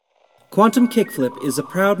Quantum Kickflip is a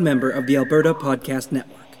proud member of the Alberta Podcast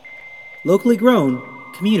Network. Locally grown,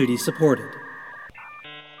 community supported.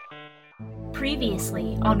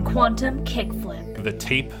 Previously on Quantum Kickflip. The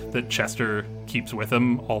tape that Chester keeps with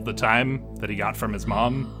him all the time that he got from his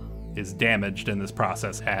mom is damaged in this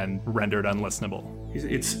process and rendered unlistenable.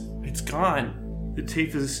 It's gone. The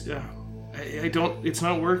tape is... it's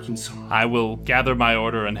not working, so... I will gather my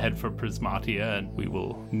order and head for Prismatia, and we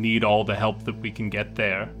will need all the help that we can get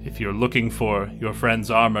there. If you're looking for your friend's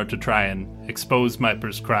armor to try and expose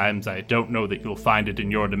Myper's crimes, I don't know that you'll find it in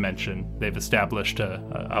your dimension. They've established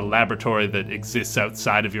a laboratory that exists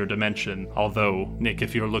outside of your dimension, although, Nick,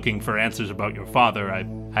 if you're looking for answers about your father,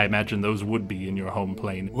 I imagine those would be in your home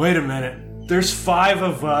plane. Wait a minute. There's 5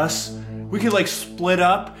 of us. We could, split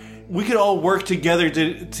up. We could all work together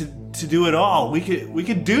to do it all. We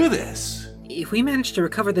could do this. If we managed to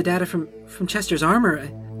recover the data from Chester's armor,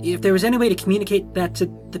 if there was any way to communicate that to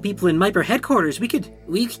the people in Myper headquarters, we could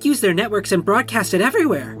use their networks and broadcast it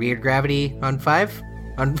everywhere. Weird gravity on 5?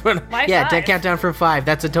 Yeah, 5. Count down from 5.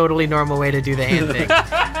 That's a totally normal way to do the hand thing.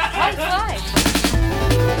 High five!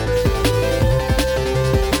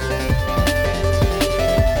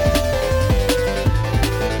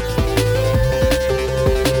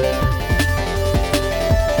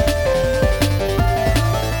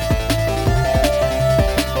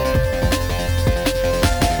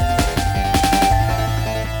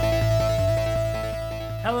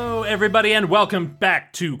 Everybody, and welcome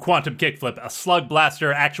back to Quantum Kickflip, a Slug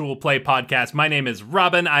Blaster actual play podcast. My name is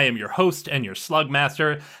Robin. I am your host and your Slug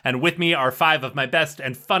Master, and with me are 5 of my best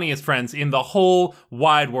and funniest friends in the whole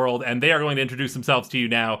wide world, and they are going to introduce themselves to you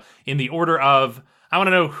now in the order of, I want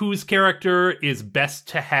to know whose character is best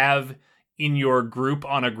to have in your group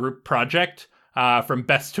on a group project, from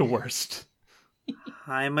best to worst.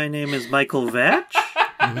 Hi, my name is Michael Vetch.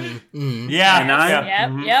 Yeah. And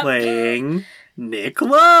I'm Yep. playing... Nick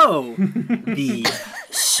Lowe, the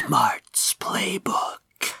Smarts Playbook.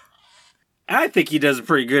 I think he does a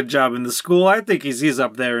pretty good job in the school. I think he's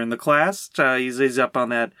up there in the class. He's up on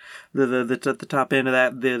that the top end of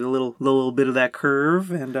that the little bit of that curve,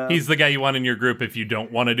 and He's the guy you want in your group if you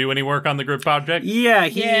don't want to do any work on the group project. Yeah,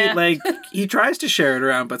 he tries to share it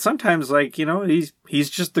around, but sometimes he's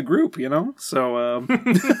just the group, So,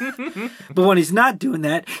 but when he's not doing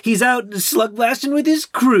that, he's out slug blasting with his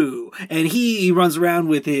crew, and he runs around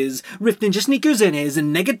with his Rift Ninja sneakers and his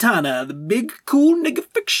Negatana, the big cool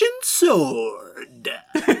Negafiction sword.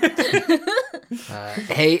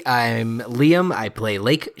 Hey, I'm Liam. I play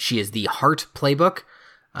Lake. She is the Heart Playbook.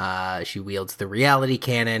 She wields the reality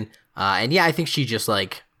cannon. And yeah, I think she just,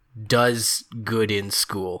 does good in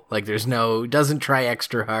school. Doesn't try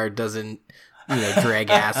extra hard, doesn't, drag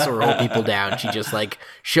ass or hold people down. She just,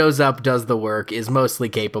 shows up, does the work, is mostly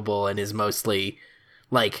capable, and is mostly,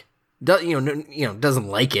 doesn't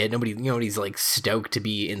like it. Nobody's, stoked to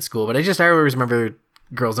be in school. But I always remember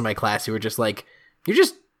girls in my class who were just you're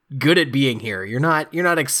just good at being here. You're not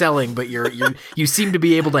excelling, but you seem to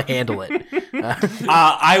be able to handle it.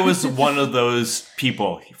 I was one of those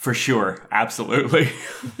people, for sure. Absolutely.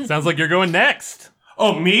 Sounds like you're going next.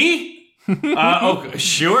 Oh, me?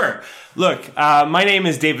 Sure. Look, my name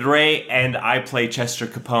is David Ray, and I play Chester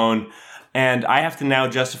Capone. And I have to now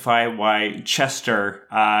justify why Chester,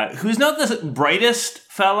 who's not the brightest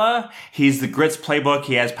fella, he's the Grits Playbook.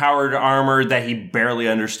 He has powered armor that he barely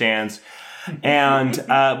understands. And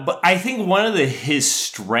but I think one of his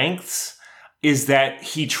strengths is that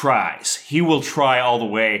he tries. He will try all the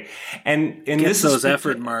way. And Gets those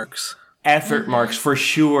effort marks. Effort marks for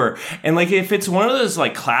sure. And if it's one of those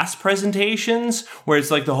class presentations where it's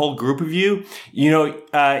the whole group of you,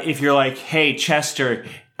 if you're hey, Chester,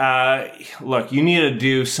 look, you need to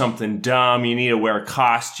do something dumb. You need to wear a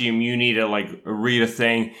costume. You need to read a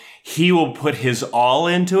thing. He will put his all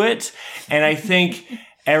into it. And I think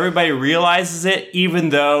everybody realizes it, even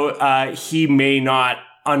though he may not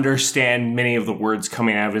understand many of the words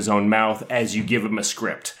coming out of his own mouth as you give him a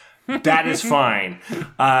script. That is fine.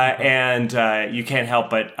 And you can't help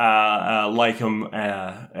but like him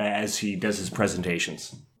as he does his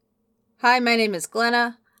presentations. Hi, my name is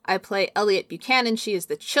Glenna. I play Elliot Buchanan. She is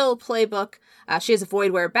the Chill Playbook. She has a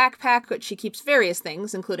Voidware backpack, which she keeps various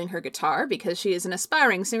things, including her guitar, because she is an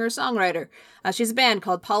aspiring singer-songwriter. She has a band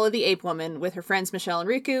called Paula the Ape Woman with her friends Michelle and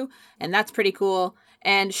Riku, and that's pretty cool.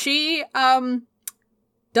 And she,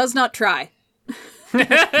 does not try.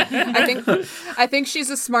 I think she's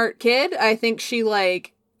a smart kid. I think she,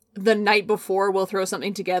 the night before will throw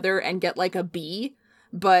something together and get, a B,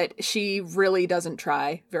 but she really doesn't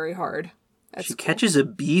try very hard. She catches a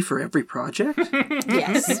bee for every project?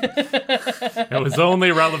 Yes. It was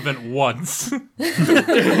only relevant once.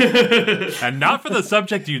 And not for the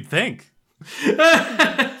subject you'd think.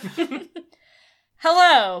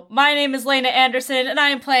 Hello, my name is Lena Anderson, and I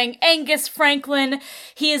am playing Angus Franklin.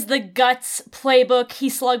 He is the Guts playbook. He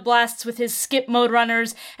slug blasts with his skip mode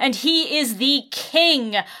runners, and he is the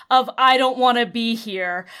king of I don't want to be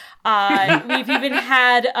here. We've even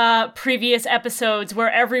had previous episodes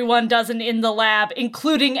where everyone does an in the lab,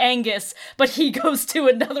 including Angus, but he goes to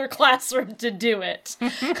another classroom to do it.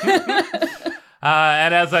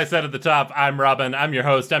 And as I said at the top, I'm Robin. I'm your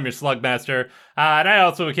host. I'm your Slugmaster. And I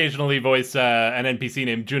also occasionally voice an NPC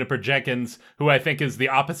named Juniper Jenkins, who I think is the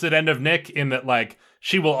opposite end of Nick in that, like,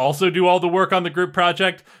 she will also do all the work on the group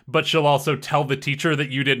project, but she'll also tell the teacher that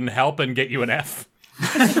you didn't help and get you an F.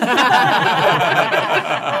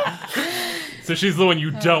 So she's the one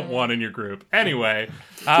you don't want in your group. Anyway,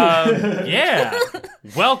 yeah.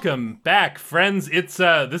 Welcome back, friends. It's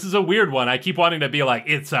this is a weird one. I keep wanting to be like,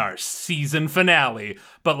 it's our season finale,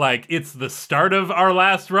 but like, it's the start of our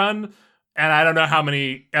last run, and I don't know how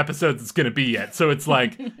many episodes it's going to be yet. So it's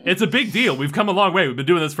like, it's a big deal. We've come a long way. We've been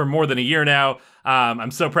doing this for more than a year now.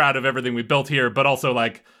 I'm so proud of everything we built here, but also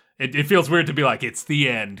like, it feels weird to be like, it's the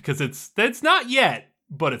end, because it's not yet,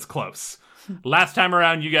 but it's close. Last time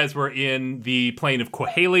around, you guys were in the plane of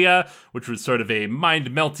Quahalia, which was sort of a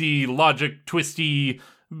mind-melty, logic-twisty,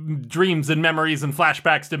 dreams and memories and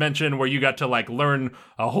flashbacks dimension where you got to, like, learn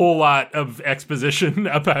a whole lot of exposition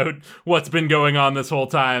about what's been going on this whole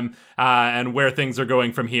time and where things are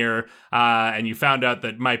going from here. And you found out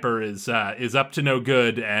that Myper is up to no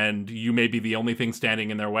good, and you may be the only thing standing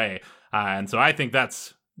in their way. And so I think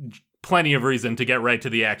that's plenty of reason to get right to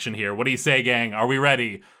the action here. What do you say, gang? Are we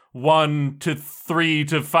ready? 1 to 3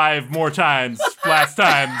 to 5 more times, blast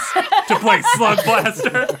times, to play Slug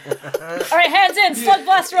Blaster. All right, hands in. Slug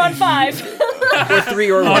Blaster on 5. Or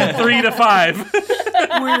 3 or 1. On 3 to 5.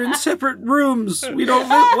 We're in separate rooms. We don't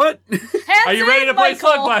live. What? Hands Are you ready to play Michael.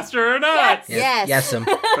 Slug Blaster or not? Yes. Yes. Then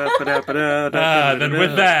with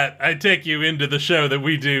that, I take you into the show that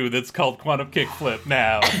we do that's called Quantum Kickflip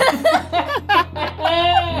now.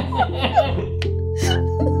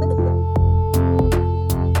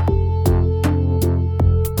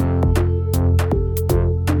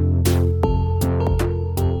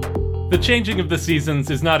 The changing of the seasons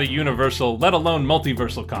is not a universal, let alone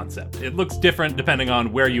multiversal concept. It looks different depending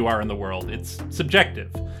on where you are in the world. It's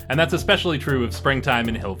subjective, and that's especially true of springtime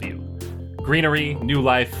in Hillview. Greenery, new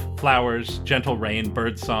life, flowers, gentle rain,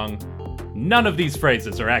 birdsong. None of these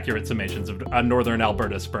phrases are accurate summations of a northern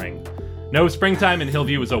Alberta spring. No, springtime in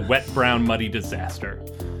Hillview is a wet, brown, muddy disaster.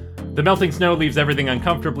 The melting snow leaves everything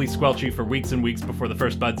uncomfortably squelchy for weeks and weeks before the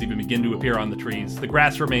first buds even begin to appear on the trees. The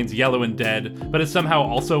grass remains yellow and dead, but is somehow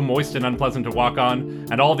also moist and unpleasant to walk on,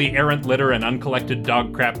 and all the errant litter and uncollected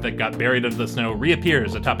dog crap that got buried under the snow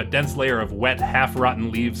reappears atop a dense layer of wet, half-rotten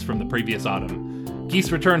leaves from the previous autumn.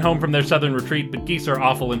 Geese return home from their southern retreat, but geese are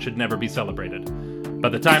awful and should never be celebrated. By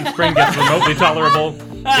the time spring gets remotely tolerable,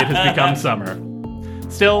 it has become summer.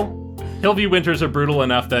 Still, Hillview winters are brutal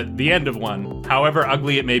enough that the end of one, however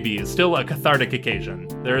ugly it may be, is still a cathartic occasion.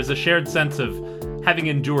 There is a shared sense of having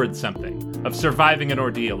endured something, of surviving an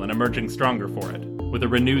ordeal and emerging stronger for it, with a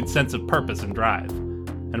renewed sense of purpose and drive.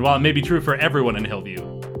 And while it may be true for everyone in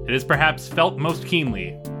Hillview, it is perhaps felt most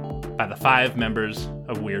keenly by the 5 members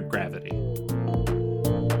of Weird Gravity.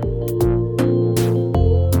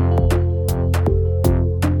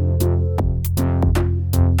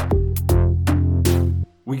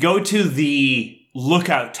 We go to the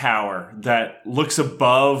lookout tower that looks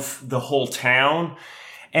above the whole town.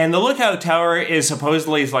 And the lookout tower is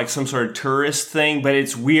supposedly like some sort of tourist thing, but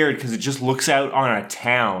it's weird because it just looks out on a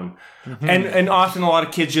town. Mm-hmm. And often a lot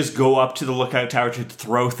of kids just go up to the lookout tower to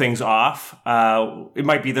throw things off. It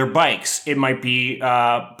might be their bikes. It might be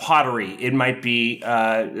pottery. It might be,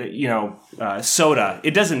 soda.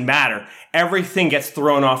 It doesn't matter. Everything gets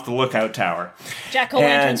thrown off the lookout tower.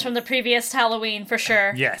 Jack-o'-lanterns from the previous Halloween, for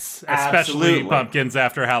sure. Yes, especially Absolutely. Pumpkins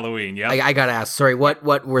after Halloween. Yep. I gotta ask, sorry, what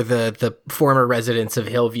were the former residents of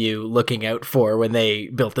Hillview looking out for when they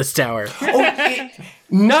built this tower?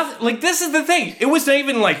 Nothing. Like, this is the thing. It was not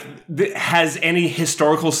even like has any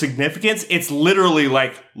historical significance. It's literally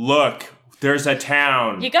like, look, there's a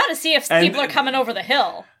town. You gotta see if people are coming over the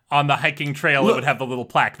hill. on the hiking trail, it would have the little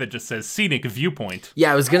plaque that just says scenic viewpoint.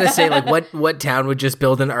 Yeah, I was gonna say, like, what town would just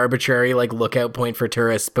build an arbitrary, like, lookout point for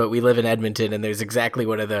tourists, but we live in Edmonton, and there's exactly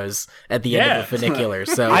one of those at the end of the funicular,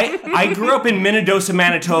 so... I grew up in Minnedosa,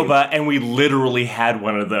 Manitoba, and we literally had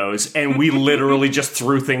one of those, and we literally just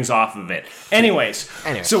threw things off of it. Anyways,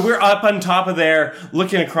 so we're up on top of there,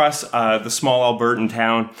 looking across the small Albertan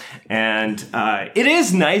town, and it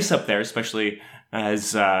is nice up there, especially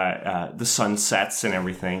as the sun sets and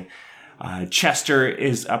everything. Chester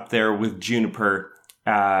is up there with Juniper,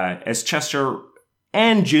 as Chester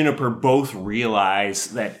and Juniper both realize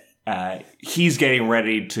that he's getting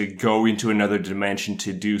ready to go into another dimension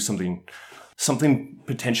to do something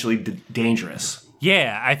potentially dangerous.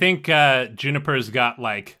 Yeah, I think Juniper's got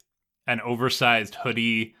like an oversized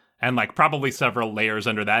hoodie and like probably several layers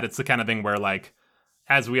under that. It's the kind of thing where, like,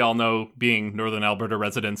 as we all know, being Northern Alberta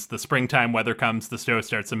residents, the springtime weather comes, the snow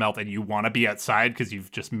starts to melt, and you want to be outside because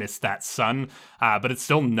you've just missed that sun. But it's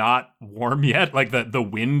still not warm yet. Like, the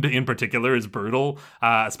wind in particular is brutal,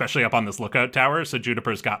 especially up on this lookout tower. So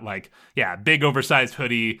Juniper's got, like, big oversized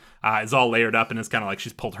hoodie, is all layered up, and it's kind of like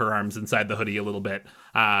she's pulled her arms inside the hoodie a little bit.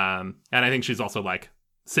 And I think she's also, like,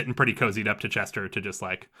 sitting pretty cozied up to Chester to just,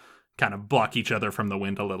 like, kind of block each other from the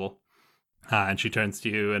wind a little. And she turns to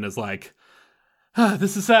you and is like,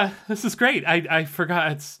 this is great. I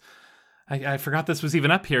forgot I forgot this was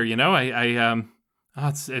even up here, you know?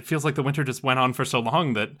 It feels like the winter just went on for so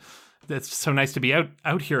long that it's so nice to be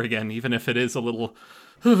out here again, even if it is a little.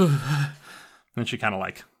 And she kind of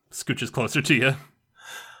like scooches closer to you.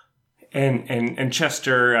 And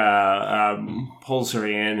Chester pulls her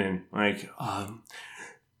in and like,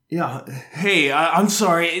 yeah, hey, I'm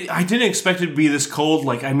sorry. I didn't expect it to be this cold.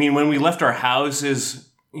 Like, I mean, when we left our houses,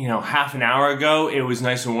 half an hour ago, it was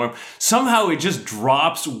nice and warm. Somehow it just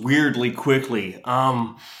drops weirdly quickly.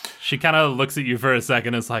 She kind of looks at you for a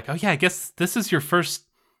second and is like, oh yeah, I guess this is your first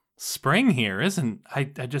spring here, isn't I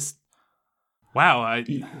just, wow.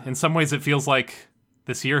 In some ways it feels like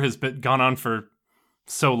this year has gone on for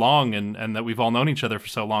so long and that we've all known each other for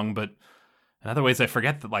so long, but in other ways I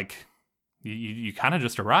forget that, like, you kind of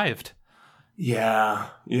just arrived. Yeah.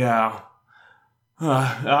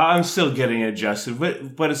 I'm still getting adjusted,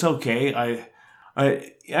 but it's okay.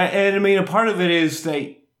 I mean, a part of it is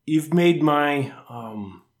that you've made my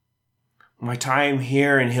my time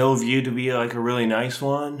here in Hillview to be like a really nice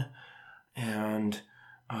one, and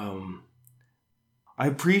I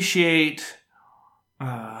appreciate,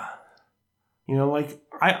 like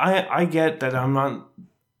I get that I'm not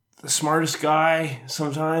the smartest guy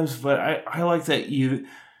sometimes, but I like that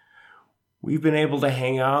we've been able to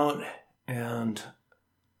hang out. And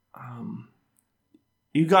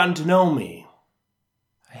you've gotten to know me.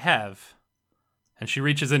 I have. And she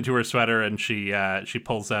reaches into her sweater and she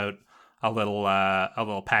pulls out a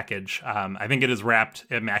little package. I think it is wrapped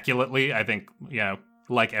immaculately. I think,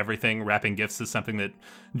 like everything, wrapping gifts is something that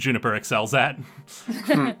Juniper excels at.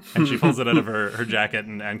 And she pulls it out of her jacket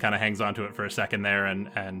and kind of hangs onto it for a second there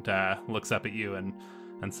and looks up at you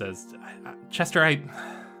and says, Chester,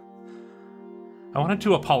 I wanted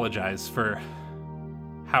to apologize for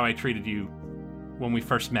how I treated you when we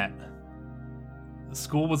first met. The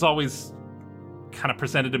school was always kind of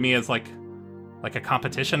presented to me as like a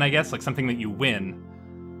competition, I guess, like something that you win.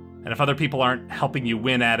 And if other people aren't helping you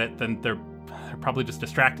win at it, then they're probably just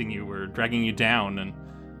distracting you or dragging you down. And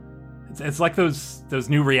it's like those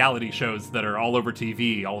new reality shows that are all over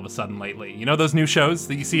TV all of a sudden lately. You know, those new shows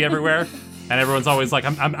that you see everywhere? And everyone's always like,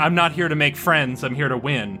 I'm not here to make friends, I'm here to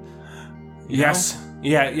win. Yes.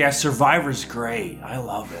 Yeah, Survivor's great. I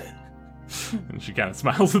love it. And she kind of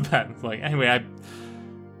smiles at that. It's like, anyway,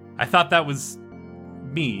 I thought that was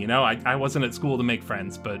me, I wasn't at school to make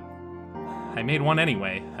friends, but I made one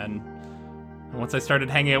anyway. And once I started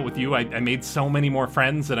hanging out with you, I made so many more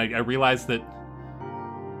friends, and I realized that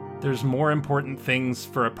there's more important things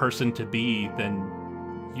for a person to be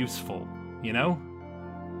than useful,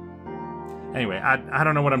 Anyway, I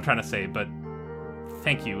don't know what I'm trying to say, but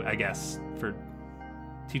thank you, I guess, for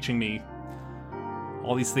teaching me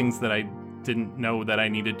all these things that I didn't know that I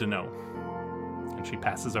needed to know. And she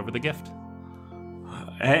passes over the gift.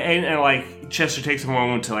 And like, Chester takes a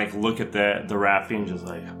moment to like look at the wrapping, just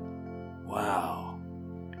like, wow.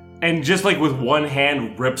 And just like with one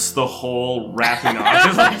hand rips the whole wrapping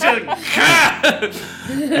off.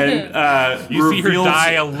 And you see her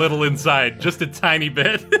die a little inside, just a tiny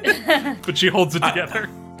bit. But she holds it together.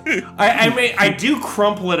 I do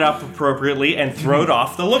crumple it up appropriately and throw it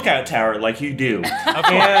off the lookout tower like you do. Of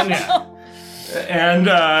course, and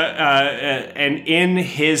in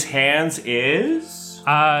his hands is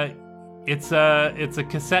it's a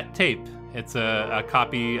cassette tape. It's a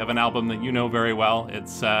copy of an album that you know very well.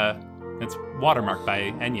 It's watermarked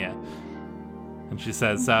by Enya. And she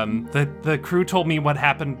says, the crew told me what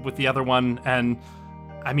happened with the other one, and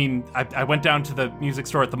I mean, I went down to the music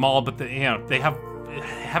store at the mall, but they have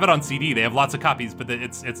it on CD. They have lots of copies, but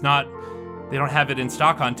it's not. They don't have it in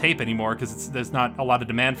stock on tape anymore because there's not a lot of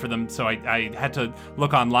demand for them. So I had to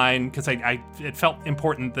look online because it felt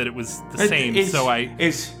important that it was the same.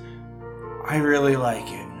 I really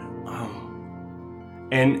like it.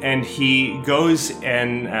 And he goes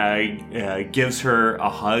and gives her a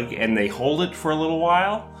hug, and they hold it for a little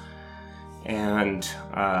while, and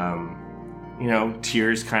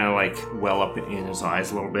tears kind of like well up in his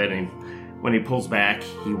eyes a little bit, and when he pulls back,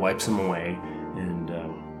 he wipes them away, and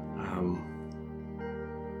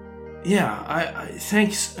I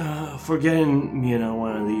thanks for getting me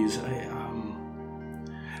one of these.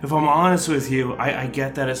 If I'm honest with you, I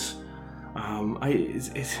get that it's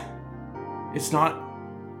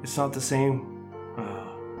not the same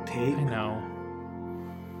tape. I know.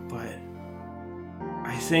 But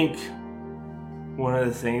I think one of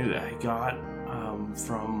the things that I got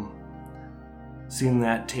from seeing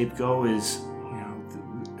that tape go is,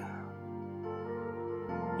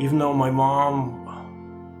 even though my mom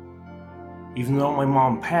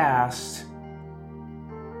passed,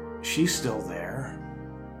 she's still there.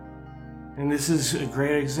 And this is a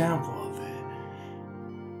great example of it.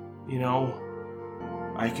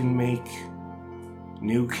 I can make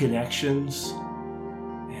new connections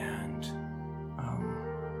and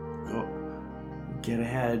go get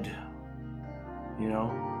ahead.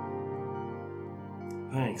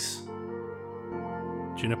 Thanks.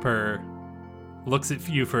 Juniper looks at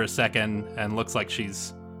you for a second and looks like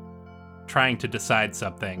she's trying to decide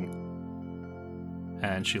something.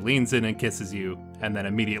 And she leans in and kisses you, and then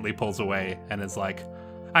immediately pulls away and is like,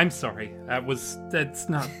 I'm sorry. I'm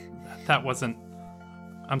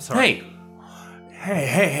sorry.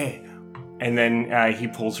 Hey. And then he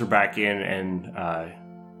pulls her back in and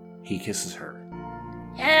he kisses her.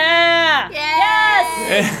 Yeah!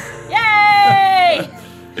 Yes! Yay!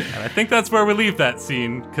 And I think that's where we leave that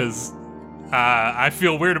scene, because I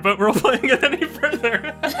feel weird about role-playing it any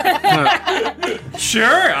further.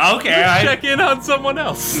 Sure, okay. Check in on someone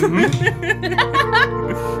else.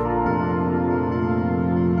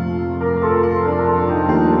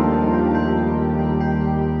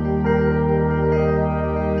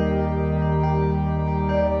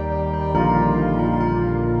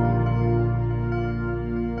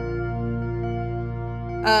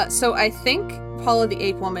 So I think Paula the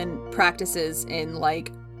Ape Woman practices in,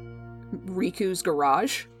 Riku's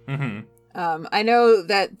garage. Mm-hmm. I know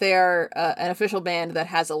that they're an official band that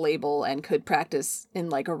has a label and could practice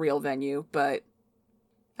in, a real venue, but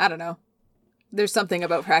I don't know. There's something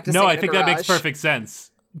about practicing No, in I think that makes perfect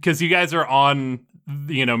sense. Because you guys are on,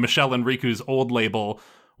 Michelle and Riku's old label,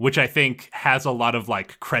 which I think has a lot of,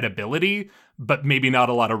 credibility, but maybe not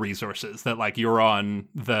a lot of resources. That, you're on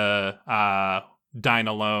the Dine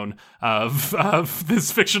Alone of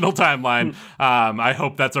this fictional timeline. I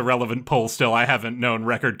hope that's a relevant poll still. I haven't known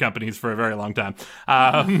record companies for a very long time.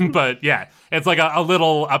 But yeah, it's like a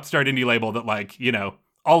little upstart indie label that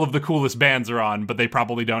all of the coolest bands are on, but they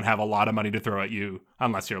probably don't have a lot of money to throw at you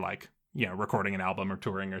unless you're recording an album or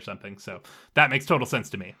touring or something. So that makes total sense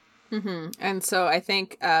to me. Mm-hmm. And so I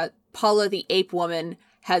think Paula the Ape Woman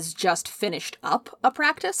has just finished up a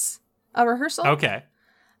rehearsal. Okay.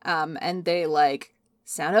 And they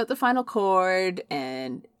sound out the final chord,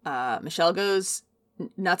 and Michelle goes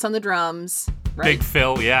nuts on the drums. Right? Big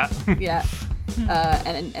Phil, yeah. Yeah.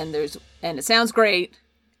 And it sounds great,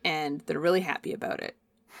 and they're really happy about it.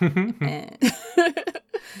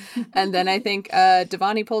 And then I think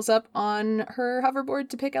Devani pulls up on her hoverboard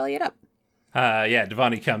to pick Elliot up.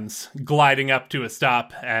 Devani comes gliding up to a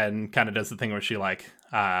stop and kind of does the thing where she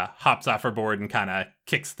hops off her board and kind of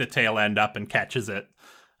kicks the tail end up and catches it.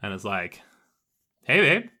 And is like, hey,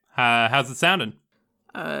 babe, how's it sounding?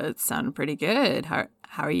 It's sounding pretty good. How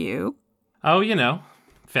are you? Oh,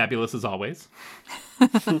 fabulous as always.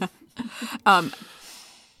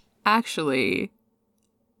 Actually,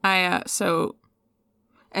 and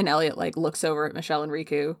Elliot, looks over at Michelle and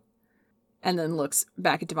Riku, and then looks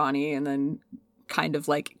back at Devani, and then kind of,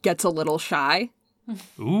 gets a little shy.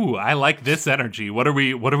 Ooh, I like this energy. What are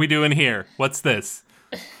we doing here? What's this?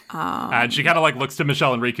 And she kind of looks to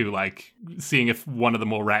Michelle and Riku, seeing if one of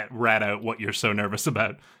them will rat out what you're so nervous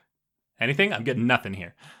about. Anything? I'm getting nothing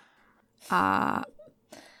here. I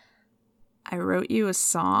wrote you a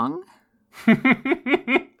song.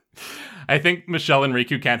 I think Michelle and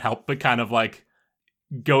Riku can't help but kind of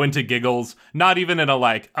go into giggles, not even in a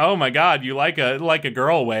like, oh my god, you like a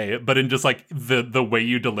girl way, but in just like the way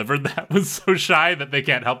you delivered that was so shy that they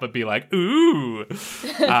can't help but be like, ooh.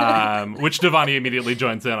 Which Devani immediately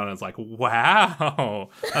joins in on and is like, wow,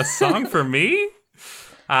 a song for me?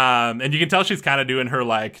 And you can tell she's kind of doing her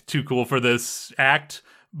like too cool for this act,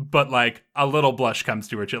 but like a little blush comes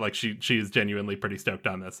to her. Like she is genuinely pretty stoked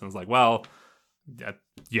on this, and was like, well,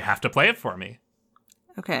 you have to play it for me.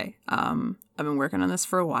 Okay. I've been working on this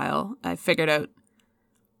for a while. I figured out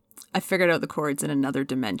the chords in another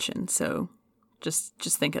dimension. So just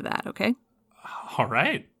think of that, okay? All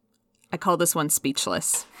right. I call this one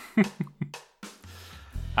Speechless.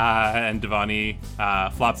 And Devani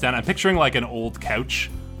flops down. I'm picturing like an old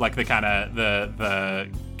couch, like the kind of the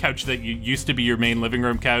couch that used to be your main living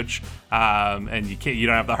room couch, and you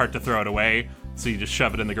don't have the heart to throw it away. So you just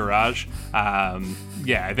shove it in the garage.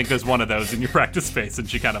 Yeah, I think there's one of those in your practice space, and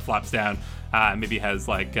she kind of flops down. Maybe has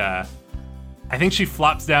like, I think she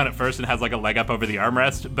flops down at first and has like a leg up over the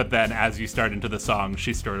armrest, but then as you start into the song,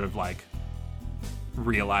 she sort of like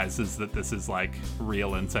realizes that this is like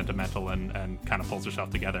real and sentimental and kind of pulls herself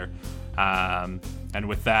together. And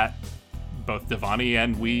with that, both Devani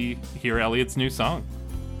and we hear Elliot's new song.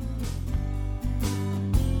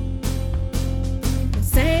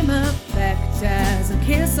 Same effect as a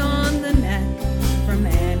kiss on the neck from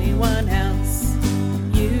anyone else.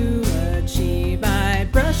 You achieve by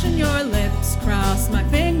brushing your lips across my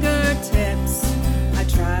fingertips. I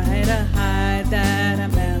try to hide that I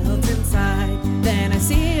melt inside. Then I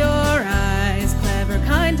see your eyes, clever,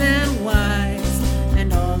 kind, and wise.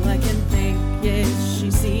 And all I can think is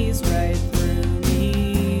she sees right through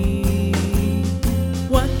me.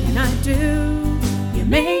 What can I do? You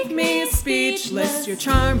make me speechless. You're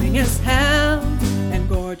charming as hell and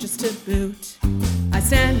gorgeous to boot. I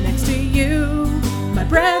stand next to you, my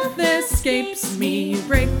breath escapes me. You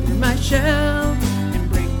break through my shell and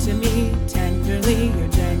bring to me tenderly your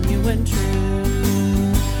genuine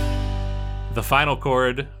truth. The final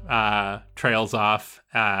chord trails off,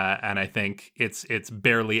 and I think it's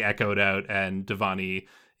barely echoed out, and Devani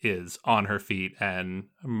is on her feet and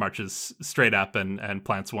marches straight up and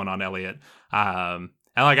plants one on Elliot.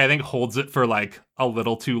 And like I think holds it for like a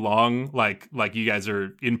little too long, like you guys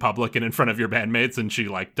are in public and in front of your bandmates, and she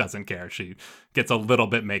like doesn't care. She gets a little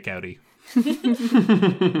bit make-outy.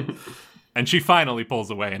 And she finally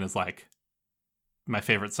pulls away and is like, my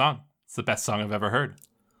favorite song. It's the best song I've ever heard.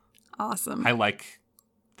 Awesome. I like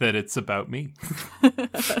that it's about me.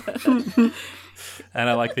 And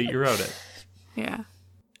I like that you wrote it. Yeah.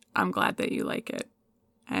 I'm glad that you like it.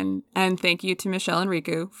 And thank you to Michelle and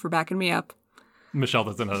Riku for backing me up. Michelle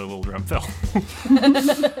does another little drum fill.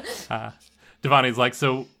 Devani's like,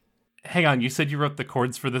 so hang on, you said you wrote the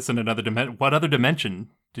chords for this in another dimension. What other dimension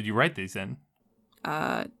did you write these in?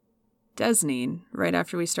 Desneen, right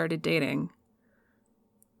after we started dating.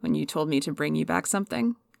 When you told me to bring you back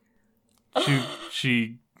something.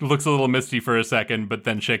 She looks a little misty for a second, but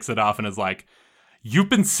then shakes it off and is like, you've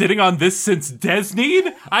been sitting on this since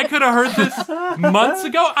Desneen? I could have heard this months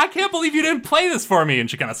ago. I can't believe you didn't play this for me. And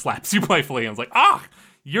she kind of slaps you playfully and is like,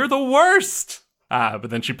 you're the worst. But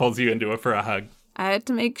then she pulls you into it for a hug. I had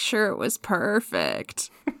to make sure it was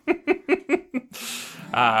perfect. And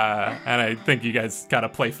I think you guys kind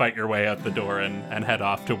of play fight your way out the door and head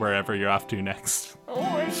off to wherever you're off to next. Oh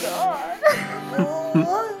my god.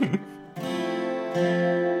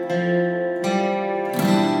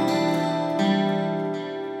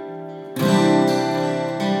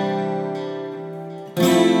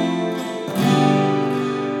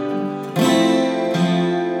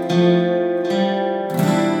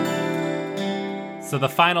 So the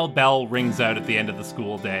final bell rings out at the end of the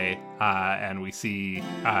school day, and we see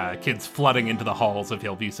kids flooding into the halls of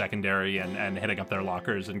Hillview Secondary and hitting up their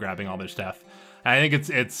lockers and grabbing all their stuff. I think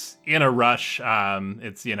it's in a rush.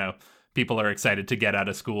 It's, people are excited to get out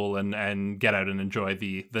of school and get out and enjoy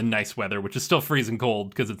the nice weather, which is still freezing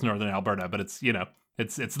cold because it's northern Alberta, but it's the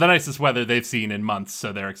nicest weather they've seen in months,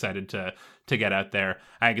 so they're excited to get out there.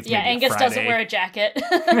 I think it's maybe Angus Friday. doesn't wear a jacket.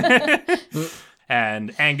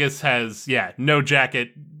 And Angus has, no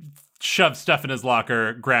jacket, shoves stuff in his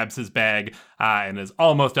locker, grabs his bag, and is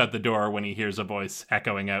almost out the door when he hears a voice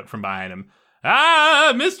echoing out from behind him.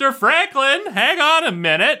 Mr. Franklin, hang on a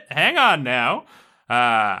minute. Hang on now.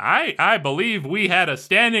 I believe we had a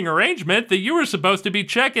standing arrangement that you were supposed to be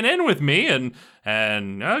checking in with me, and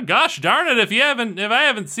gosh darn it, if I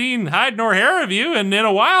haven't seen hide nor hair of you in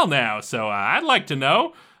a while now, so I'd like to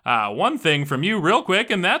know one thing from you real quick,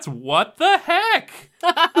 and that's what the heck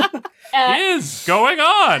is going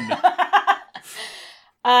on?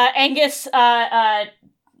 Angus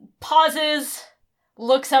pauses,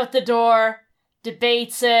 looks out the door,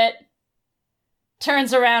 debates it,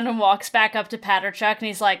 turns around and walks back up to Patterchuck, and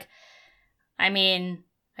he's like, I mean,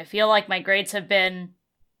 I feel like my grades have been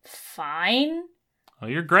fine. Well,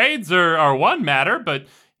 your grades are one matter, but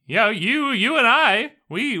you and I,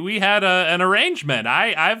 we had an arrangement.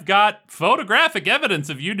 I've got photographic evidence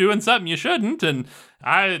of you doing something you shouldn't, and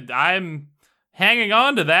I'm hanging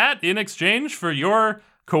on to that in exchange for your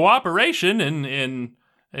cooperation in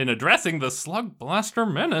addressing the Slug Blaster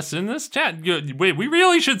menace in this chat. We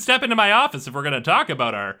really should step into my office if we're going to talk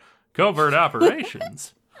about our covert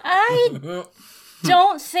operations. I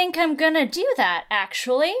don't think I'm gonna do that,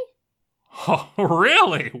 actually. Oh,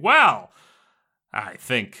 really? Well, I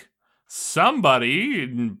think somebody,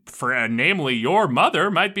 namely your mother,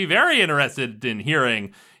 might be very interested in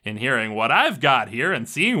hearing what I've got here and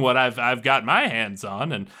seeing what I've got my hands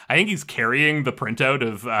on. And I think he's carrying the printout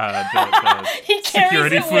of the He security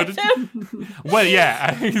carries it footage. with him. Well,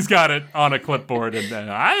 yeah, he's got it on a clipboard,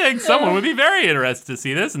 and I think someone would be very interested to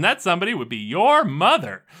see this, and that somebody would be your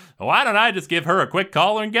mother. Why don't I just give her a quick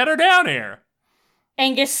call and get her down here?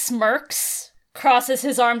 Angus smirks, crosses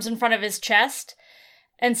his arms in front of his chest,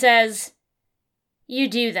 and says, "You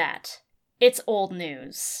do that. It's old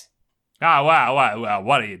news." Ah, wow,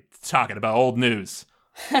 what are you talking about, old news?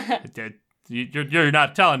 You're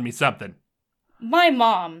not telling me something. My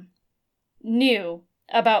mom knew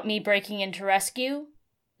about me breaking into rescue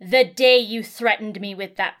the day you threatened me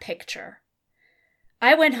with that picture.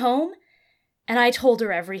 I went home and I told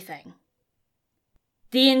her everything.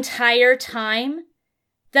 The entire time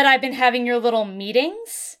that I've been having your little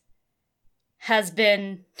meetings has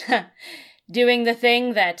been doing the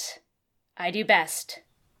thing that I do best.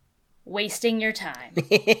 Wasting your time.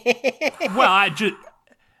 Well,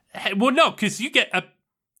 no, because you get a...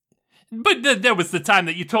 But there was the time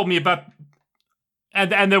that you told me about...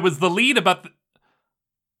 And there was the lead about the...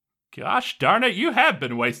 Gosh darn it, you have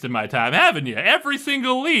been wasting my time, haven't you? Every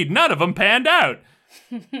single lead, none of them panned out.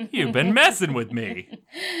 You've been messing with me.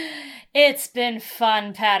 It's been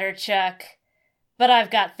fun, Patterchuck. But I've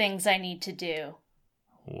got things I need to do.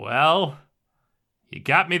 Well, you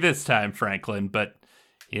got me this time, Franklin, but...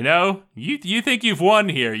 You know, you think you've won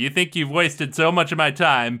here. You think you've wasted so much of my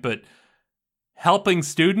time, but helping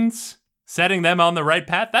students, setting them on the right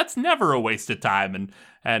path, that's never a waste of time.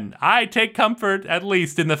 And I take comfort, at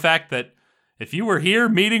least, in the fact that if you were here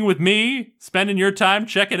meeting with me, spending your time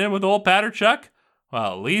checking in with old Patterchuck,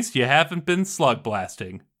 well, at least you haven't been slug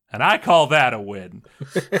blasting. And I call that a win.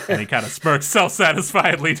 And he kind of smirks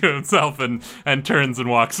self-satisfiedly to himself and turns and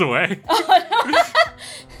walks away.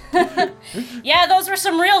 Yeah, those were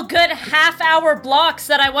some real good half-hour blocks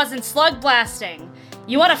that I wasn't slug blasting.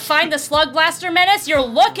 You want to find the Slug Blaster menace? You're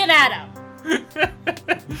looking at him.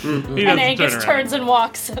 And Angus turns and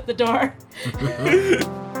walks out the door.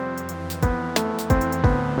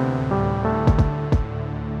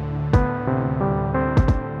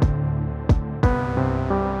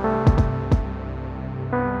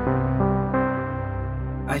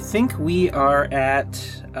 I think we are at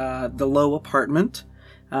the Low apartment.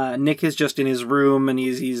 Nick is just in his room, and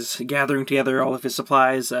he's gathering together all of his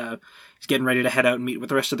supplies. He's getting ready to head out and meet with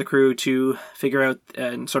the rest of the crew to figure out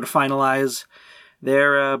and sort of finalize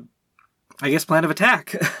their, plan of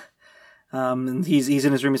attack. And he's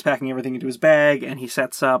in his room, he's packing everything into his bag, and he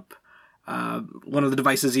sets up one of the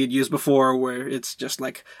devices he had used before, where it's just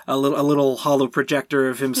like a little hollow projector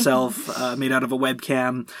of himself made out of a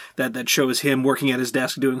webcam that shows him working at his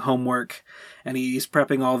desk doing homework. And he's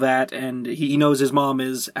prepping all that, and he knows his mom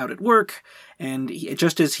is out at work, and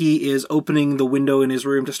just as he is opening the window in his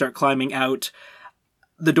room to start climbing out,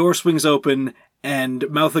 the door swings open, and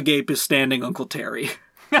mouth agape is standing Uncle Terry.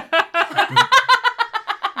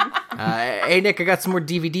 Hey, Nick, I got some more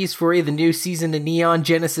DVDs for you. The new season of Neon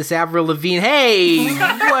Genesis Avril Lavigne. Hey,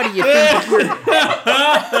 what do you think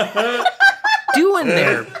you're doing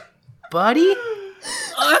there, buddy?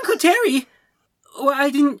 Uncle Terry! Well, I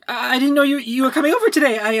didn't know you were coming over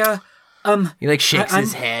today. He like shakes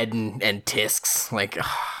his head and tisks like.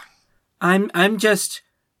 I'm just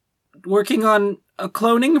working on a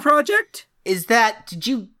cloning project. Did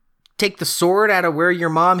you take the sword out of where your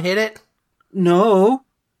mom hid it? No,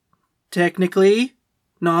 technically,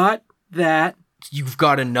 not that. You've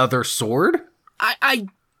got another sword?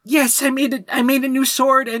 Yes, I made a new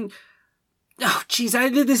sword, and oh, jeez,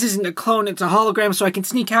 this isn't a clone; it's a hologram, so I can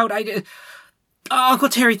sneak out. Uncle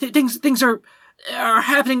Terry, things are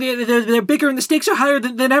happening. They're bigger, and the stakes are higher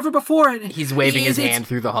than ever before. He's waving his hand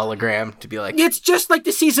through the hologram to be like, "It's just like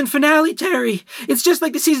the season finale, Terry. It's just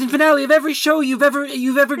like the season finale of every show you've ever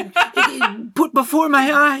put before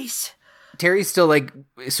my eyes." Terry's still like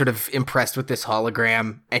sort of impressed with this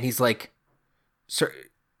hologram, and he's like, "Sir,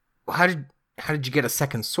 how did you get a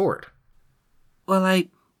second sword?" Well, I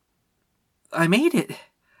made it.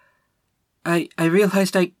 I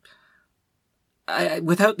realized I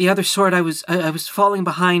without the other sword, I was falling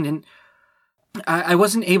behind, and I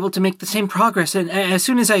wasn't able to make the same progress. And as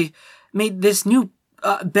soon as I made this new,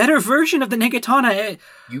 better version of the Negatana,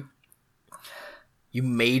 You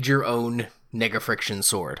made your own Negafriction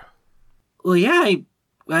sword. well, yeah,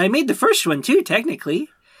 I made the first one too, technically.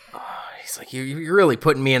 He's like, you're really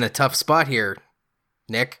putting me in a tough spot here,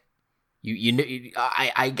 Nick.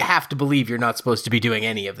 I have to believe you're not supposed to be doing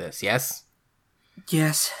any of this, yes?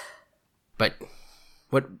 Yes. But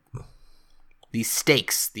what these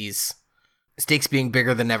stakes being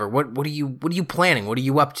bigger than ever. What are you planning? What are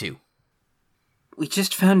you up to? We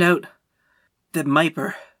just found out that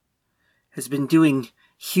Myper has been doing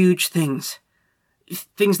huge things.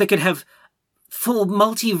 Things that could have full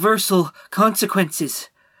multiversal consequences.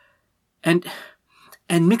 And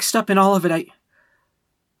mixed up in all of it,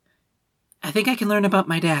 I think I can learn about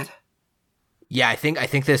my dad. Yeah, I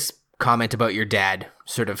think this comment about your dad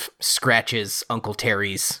sort of scratches Uncle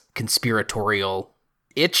Terry's conspiratorial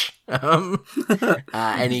itch.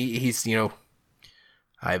 And he's,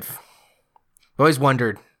 I've always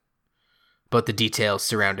wondered about the details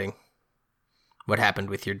surrounding what happened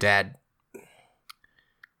with your dad.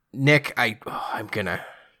 Nick, oh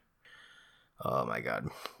my God,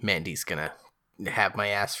 Mandy's gonna have my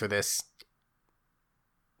ass for this.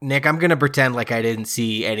 Nick, I'm gonna pretend like I didn't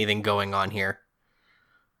see anything going on here.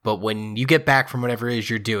 But when you get back from whatever it is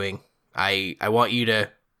you're doing, I want you to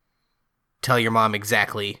tell your mom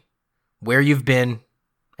exactly where you've been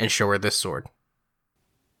and show her this sword.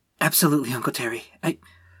 Absolutely, Uncle Terry.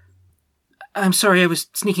 I'm sorry I was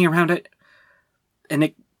sneaking around. And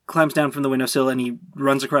Nick climbs down from the windowsill and he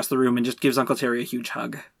runs across the room and just gives Uncle Terry a huge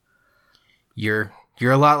hug. You're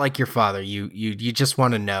a lot like your father. You just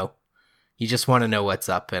want to know. You just want to know what's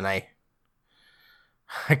up, and I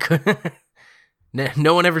couldn't.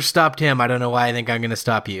 No one ever stopped him. I don't know why I think I'm going to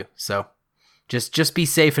stop you. So, just be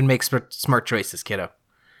safe and make smart choices, kiddo.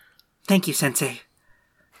 Thank you, Sensei.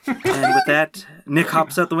 And with that, Nick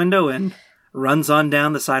hops out the window and runs on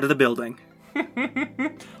down the side of the building.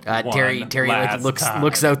 Terry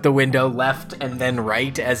looks out the window left and then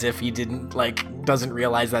right as if he doesn't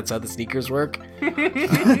realize that's how the sneakers work.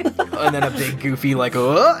 And then a big goofy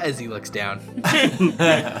as he looks down.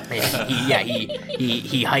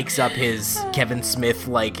 He hikes up his Kevin Smith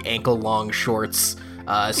ankle long shorts,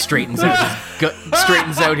 straightens out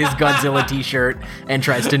his Godzilla t-shirt, and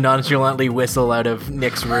tries to nonchalantly whistle out of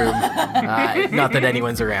Nick's room. Not that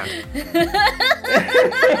anyone's around.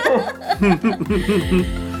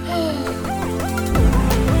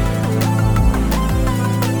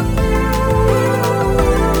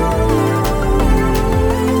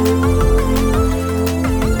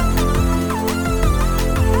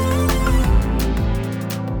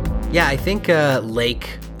 Yeah, I think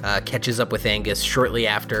Lake catches up with Angus shortly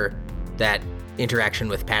after that interaction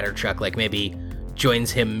with Patterchuck, maybe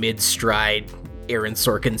joins him mid-stride, Aaron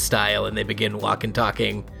Sorkin style, and they begin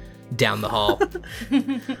talking down the hall.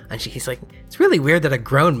 And he's like, it's really weird that a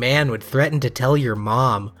grown man would threaten to tell your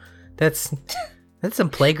mom. That's some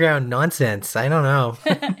playground nonsense. I don't know.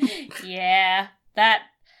 Yeah, that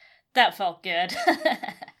felt good.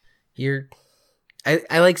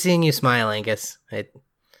 I like seeing you smile, Angus.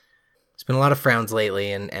 It's been a lot of frowns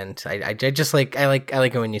lately, and I just like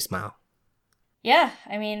it when you smile. Yeah,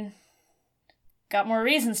 I mean, got more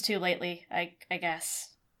reasons to lately, I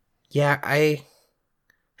guess. Yeah, I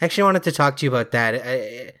actually wanted to talk to you about that.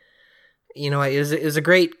 It was a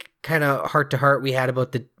great kind of heart-to-heart we had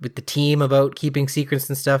with the team about keeping secrets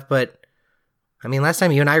and stuff, but I mean, last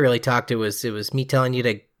time you and I really talked, it was me telling you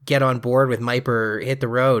to get on board with Myper, hit the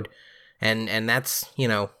road, and that's,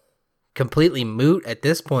 completely moot at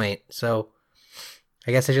this point. So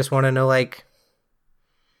I guess I just want to know,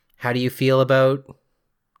 how do you feel about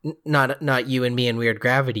not you and me in Weird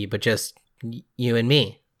Gravity, but just you and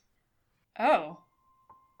me? Oh.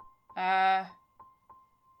 I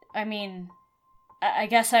mean, I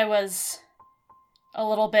guess I was a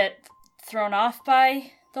little bit thrown off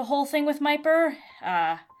by the whole thing with Myper.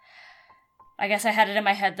 I guess I had it in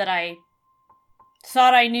my head that I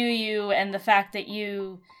thought I knew you, and the fact that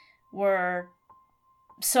you were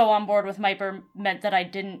so on board with Myper meant that I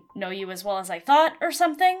didn't know you as well as I thought, or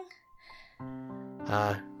something.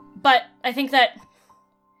 But I think that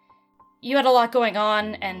you had a lot going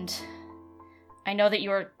on, and I know that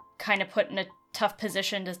you were kind of put in a tough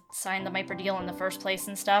position to sign the Myper deal in the first place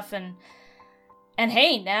and stuff, and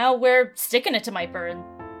hey, now we're sticking it to Myper, and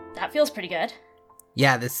That feels pretty good.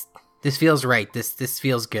 Yeah, this feels right. This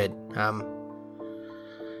feels good.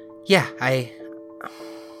 Yeah,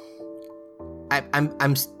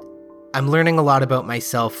 I'm learning a lot about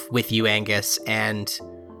myself with you, Angus, and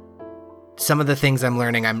some of the things I'm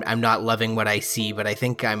learning, I'm not loving what I see, but I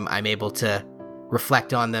think I'm able to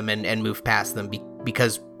reflect on them and move past them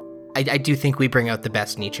because I do think we bring out the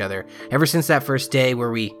best in each other. Ever since that first day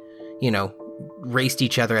where we, raced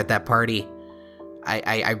each other at that party,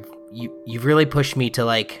 you've really pushed me to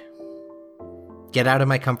like get out of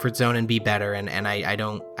my comfort zone and be better, and I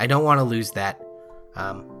don't want to lose that.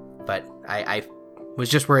 But I was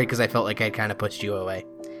just worried because I felt like I'd kind of pushed you away.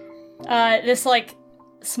 This like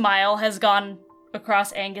smile has gone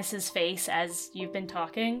across Angus's face as you've been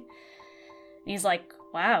talking. And he's like,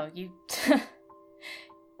 "Wow, you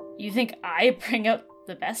you think I bring out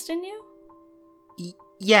the best in you?"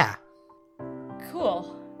 Yeah.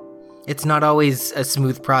 Cool. It's not always a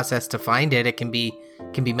smooth process to find it. It can be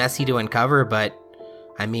messy to uncover, but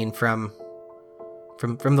I mean, from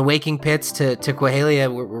the waking pits to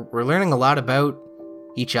Quahalia, we're learning a lot about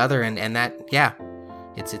each other, and that, yeah,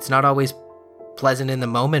 it's not always pleasant in the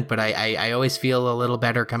moment, but I always feel a little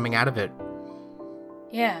better coming out of it.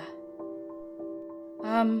 Yeah.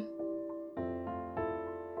 I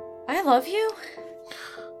love you.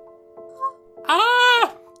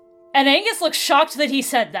 Ah! And Angus looks shocked that he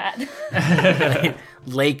said that.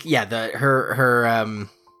 Lake, yeah,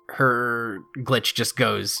 her glitch just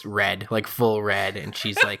goes red, like full red, and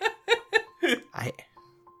she's like,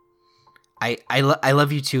 I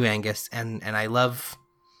love you too, Angus, and I love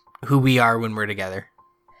who we are when we're together.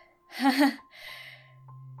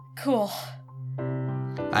 Cool.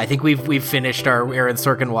 I think we've finished our Aaron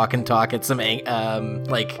Sorkin walk and talk at some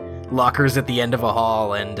like lockers at the end of a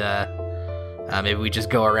hall, and maybe we just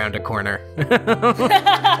go around a corner.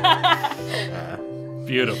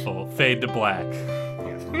 Beautiful. Fade to black.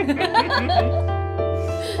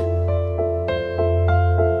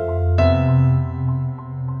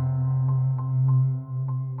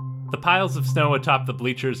 The piles of snow atop the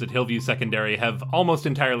bleachers at Hillview Secondary have almost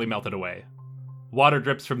entirely melted away. Water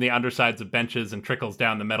drips from the undersides of benches and trickles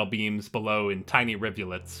down the metal beams below in tiny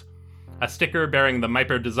rivulets. A sticker bearing the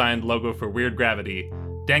Myper-designed logo for Weird Gravity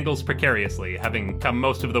dangles precariously, having come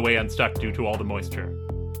most of the way unstuck due to all the moisture.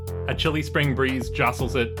 A chilly spring breeze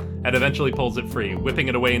jostles it and eventually pulls it free, whipping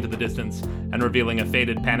it away into the distance and revealing a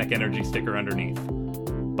faded Panic Energy sticker underneath.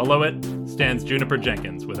 Below it stands Juniper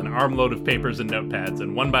Jenkins with an armload of papers and notepads,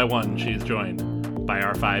 and one by one she is joined by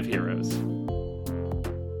our 5 heroes.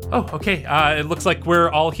 Oh, okay. It looks like we're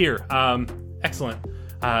all here. Excellent.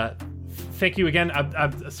 Thank you again.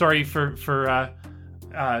 I'm sorry for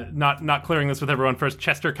not clearing this with everyone first.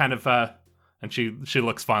 Chester kind of and she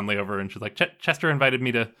looks fondly over and she's like, Chester invited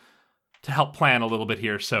me to help plan a little bit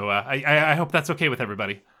here, so I hope that's okay with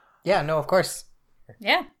everybody. Yeah, no, of course.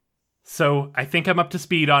 Yeah. So I think I'm up to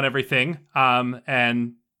speed on everything,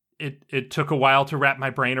 and it took a while to wrap my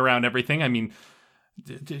brain around everything. I mean,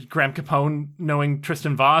 Graham Capone knowing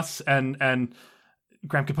Tristan Voss, and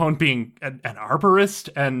Graham Capone being an arborist,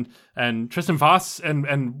 and Tristan Voss,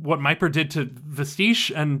 and what Myper did to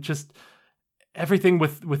Vestige, and just everything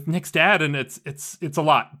with Nick's dad, and it's a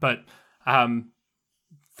lot. But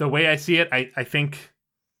the way I see it, I think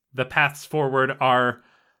the paths forward are,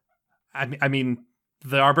 I mean,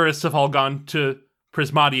 the arborists have all gone to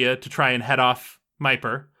Prismadia to try and head off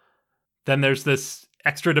Myper. Then there's this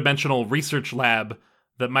extra-dimensional research lab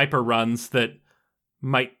that Myper runs that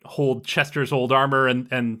might hold Chester's old armor and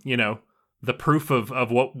the proof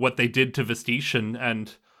of what they did to Vestige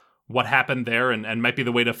and what happened there, and might be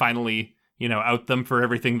the way to finally, out them for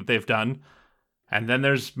everything that they've done. And then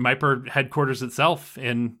there's Myper headquarters itself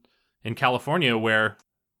in California, where,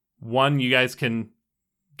 one, you guys can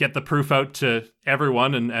get the proof out to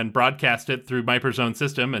everyone and broadcast it through Myper's own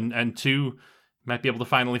system, and two, might be able to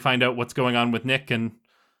finally find out what's going on with Nick and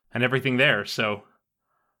everything there. So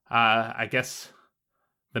I guess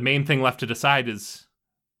the main thing left to decide is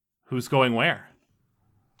who's going where.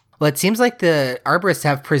 Well, it seems like the arborists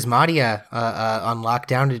have Prismadia on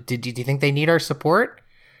lockdown. Do you think they need our support?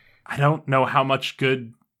 I don't know how much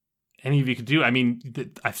good any of you could do. I mean,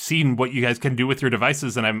 I've seen what you guys can do with your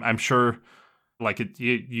devices, and I'm sure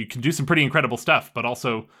you can do some pretty incredible stuff, but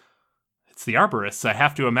also it's the arborists. I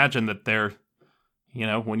have to imagine that they're,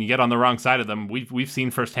 when you get on the wrong side of them, we've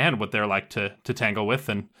seen firsthand what they're like to tangle with,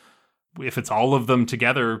 and if it's all of them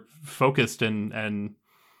together, focused and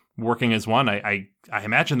working as one, I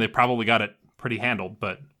imagine they probably got it pretty handled.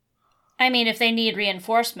 But I mean, if they need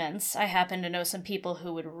reinforcements, I happen to know some people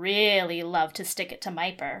who would really love to stick it to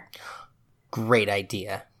Myper. Great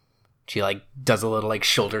idea. She like does a little like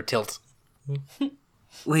shoulder tilt.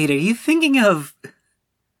 Wait, are you thinking of...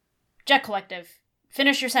 Jet Collective.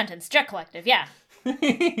 Finish your sentence. Jet Collective, yeah.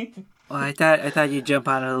 Well, I thought you'd jump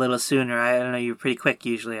on it a little sooner. I don't know, you're pretty quick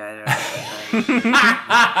usually. This is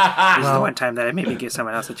the one time that I maybe give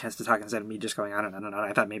someone else a chance to talk instead of me just going on and on and on.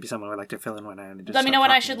 I thought maybe someone would like to fill in when I just Let me know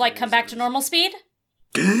when I should, like, come back to normal speed?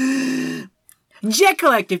 Jet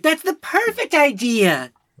Collective, that's the perfect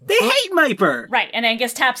idea! They hate Myper! Right, and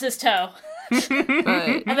Angus taps his toe. But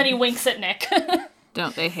And then he winks at Nick.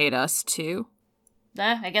 don't they hate us too?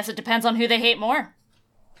 I guess it depends on who they hate more.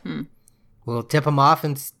 We'll tip them off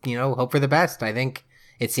and, hope for the best. I think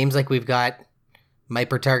it seems like we've got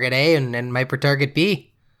Myper target A and then Myper target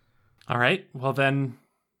B. All right. Well, then,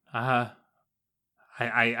 I've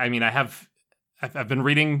been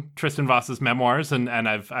reading Tristan Voss's memoirs, and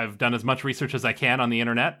I've done as much research as I can on the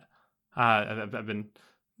internet. I've been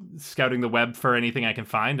scouting the web for anything I can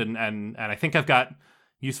find, and I think I've got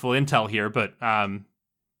useful intel here. But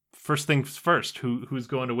first things first, who's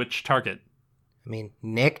going to which target? I mean,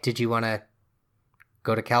 Nick, did you want to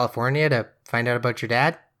go to California to find out about your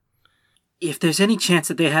dad? If there's any chance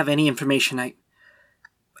that they have any information,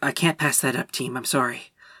 I can't pass that up, team. I'm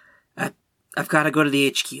sorry. I've got to go to the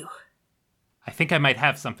HQ. I think I might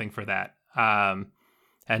have something for that.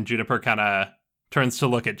 And Juniper kind of turns to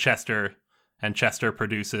look at Chester, and Chester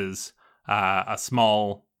produces a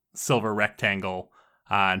small silver rectangle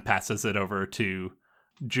and passes it over to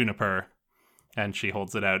Juniper, and she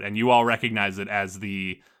holds it out, and you all recognize it as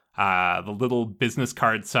the little business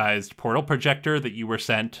card sized portal projector that you were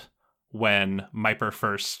sent when Myper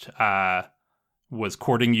first was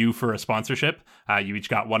courting you for a sponsorship. You each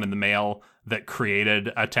got one in the mail that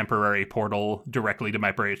created a temporary portal directly to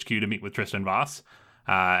Myper HQ to meet with Tristan Voss.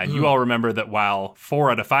 And you all remember that while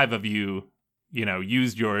 4 out of 5 of you,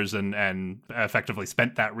 used yours and effectively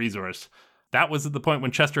spent that resource, that was at the point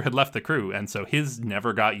when Chester had left the crew, and so his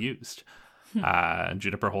never got used. And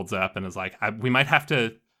Juniper holds up and is like, we might have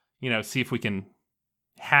to, see if we can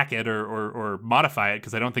hack it or modify it,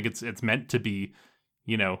 because I don't think it's meant to be,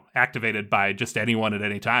 activated by just anyone at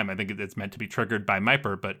any time. I think it's meant to be triggered by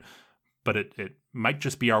Myper, but it might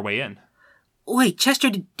just be our way in. Wait, Chester,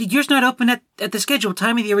 did yours not open at the scheduled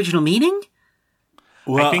time of the original meeting?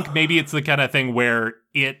 Well, I think maybe it's the kind of thing where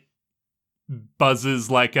it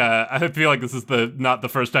buzzes like I feel like this is not the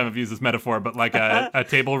first time I've used this metaphor, but like a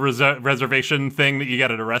table reservation thing that you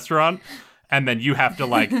get at a restaurant, and then you have to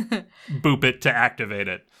like boop it to activate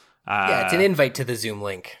it. Yeah, it's an invite to the Zoom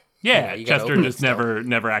link. Yeah, you gotta Chester open it just still.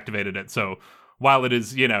 never activated it. So while it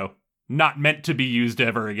is, not meant to be used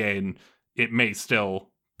ever again, it may still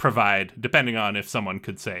provide, depending on if someone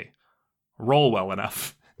could say, roll well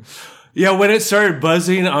enough. Yeah, when it started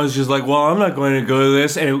buzzing, I was just like, well, I'm not going to go to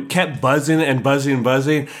this. And it kept buzzing and buzzing and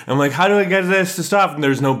buzzing. I'm like, how do I get this to stop? And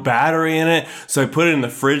there's no battery in it. So I put it in the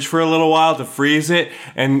fridge for a little while to freeze it.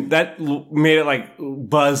 And that made it like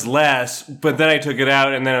buzz less. But then I took it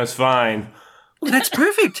out and then it was fine. Well, that's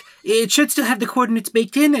perfect. It should still have the coordinates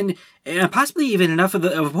baked in and possibly even enough of a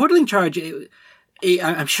portaling charge.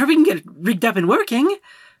 I'm sure we can get it rigged up and working.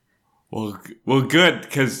 Well, good,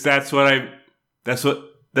 because that's what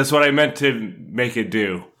I meant to make it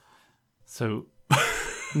do. So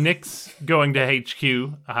Nick's going to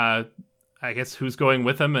HQ. I guess who's going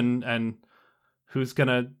with him and who's going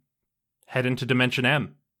to head into Dimension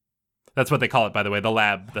M? That's what they call it, by the way, the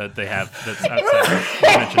lab that they have that's outside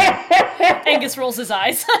Dimension M. Angus rolls his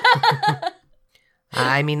eyes.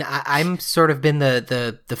 I mean, I'm sort of been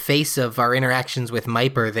the face of our interactions with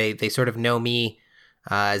Myper. They sort of know me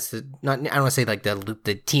as I don't want to say like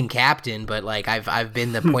the team captain, but like I've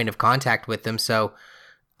been the point of contact with them. So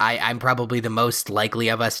I'm probably the most likely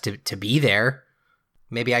of us to be there.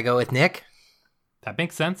 Maybe I go with Nick. That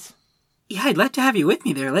makes sense. Yeah, I'd like to have you with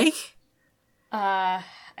me there, Lake.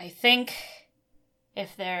 I think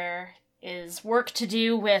if there is work to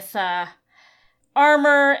do with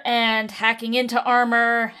armor and hacking into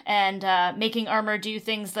armor and making armor do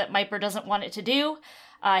things that Myper doesn't want it to do,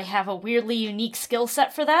 I have a weirdly unique skill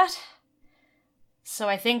set for that. So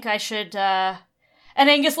I think I should, And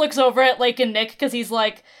Angus looks over at Lake and Nick, because he's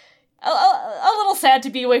like, a little sad to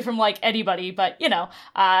be away from, like, anybody, but,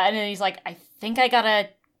 and then he's like, I think I gotta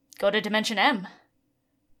go to Dimension M.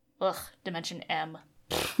 Ugh, Dimension M.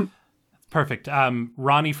 Perfect.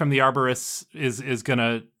 Ronnie from the Arborists is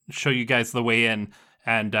gonna show you guys the way in,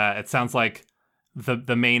 and it sounds like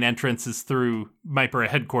the main entrance is through Myper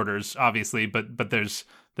headquarters, obviously, but there's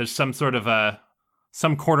some sort of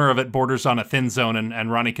some corner of it borders on a thin zone,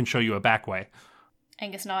 and Ronnie can show you a back way.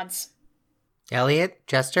 Angus nods. Elliot,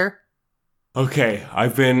 Chester. Okay,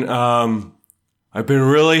 I've been I've been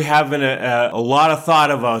really having a lot of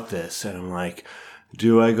thought about this. And I'm like,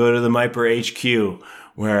 do I go to the Myper HQ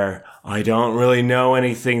where I don't really know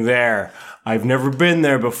anything there? I've never been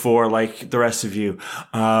there before like the rest of you.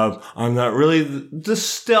 I'm not really the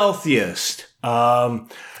stealthiest.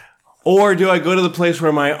 Or do I go to the place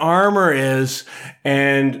where my armor is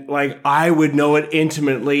and like I would know it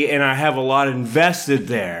intimately and I have a lot invested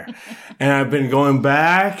there? And I've been going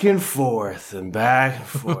back and forth and back and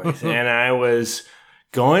forth. And I was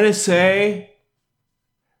going to say,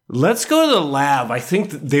 let's go to the lab. I think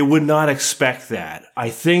they would not expect that. I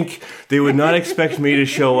think they would not expect me to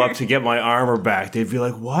show up to get my armor back. They'd be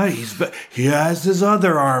like, what? He has his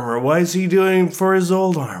other armor. What is he doing for his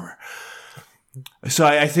old armor? So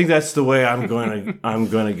I think that's the way I'm going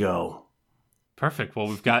to go. Perfect. Well,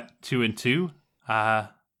 we've got 2 and 2. I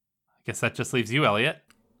guess that just leaves you, Elliot.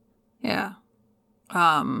 Yeah.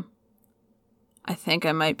 I think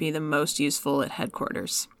I might be the most useful at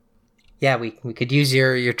headquarters. Yeah, we could use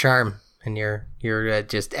your charm and your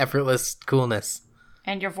just effortless coolness.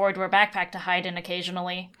 And your Voidware backpack to hide in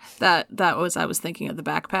occasionally. I was thinking of the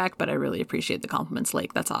backpack, but I really appreciate the compliments,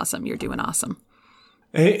 Lake. That's awesome. You're doing awesome.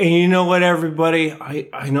 And you know what, everybody?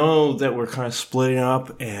 I know that we're kind of splitting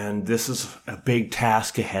up, and this is a big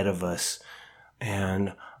task ahead of us.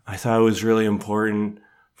 And I thought it was really important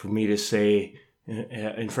for me to say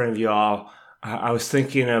in front of you all, I was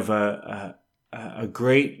thinking of a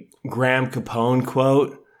great Graham Capone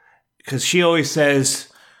quote, because she always says,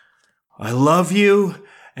 I love you,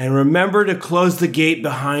 and remember to close the gate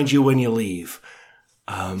behind you when you leave.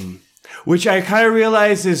 Which I kind of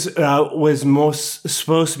realized was most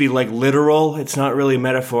supposed to be like literal. It's not really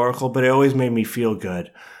metaphorical, but it always made me feel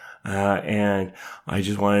good. And I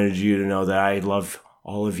just wanted you to know that I love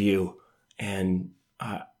all of you. And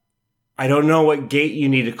I don't know what gate you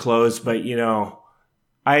need to close, but, you know,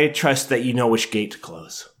 I trust that you know which gate to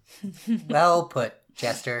close. Well put,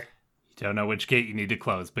 Chester. You don't know which gate you need to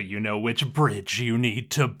close, but you know which bridge you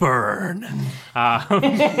need to burn. Wait,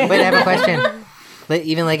 I have a question.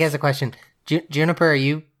 Even Lake has a question. Juniper, are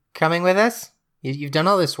you coming with us? You've done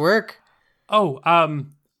all this work. Oh,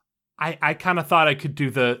 I kind of thought I could do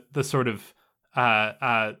the sort of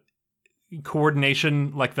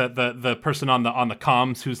coordination, like the person on the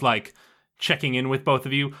comms who's like checking in with both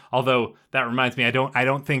of you. Although that reminds me, I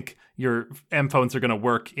don't think your M phones are going to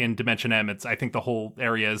work in Dimension M. I think the whole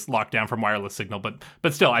area is locked down from wireless signal.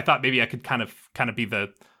 But still, I thought maybe I could kind of be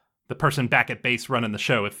the person back at base running the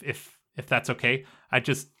show if that's okay. I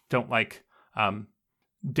just don't like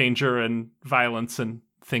danger and violence and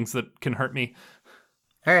things that can hurt me.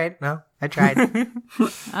 All right, no, I tried.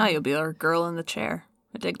 You'll be our girl in the chair.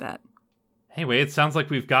 I dig that. Anyway, it sounds like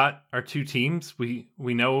we've got our 2 teams. We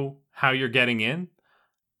know how you're getting in.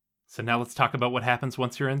 So now let's talk about what happens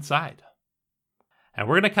once you're inside. And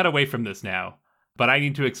we're going to cut away from this now, but I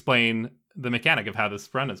need to explain the mechanic of how this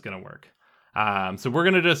run is going to work. So we're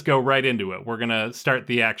going to just go right into it. We're going to start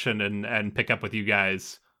the action and pick up with you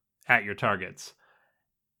guys at your targets.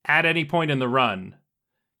 At any point in the run,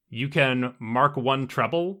 you can mark 1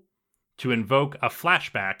 trouble to invoke a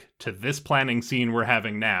flashback to this planning scene we're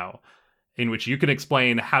having now, in which you can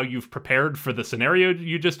explain how you've prepared for the scenario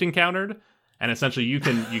you just encountered. And essentially you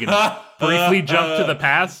can briefly jump to the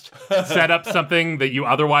past, set up something that you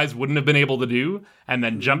otherwise wouldn't have been able to do, and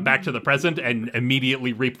then jump back to the present and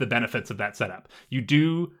immediately reap the benefits of that setup. You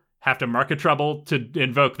do have to mark a trouble to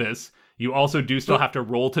invoke this. You also do still have to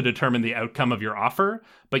roll to determine the outcome of your offer,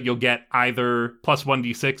 but you'll get either plus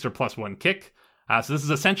 1d6 or plus 1 kick. So this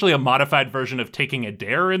is essentially a modified version of taking a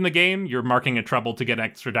dare in the game. You're marking a trouble to get an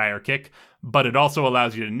extra die or kick, but it also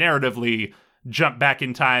allows you to narratively jump back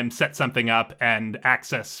in time, set something up, and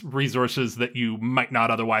access resources that you might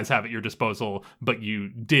not otherwise have at your disposal, but you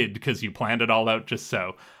did because you planned it all out just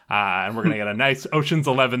so. And we're going to get a nice Ocean's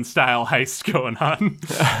 11 style heist going on.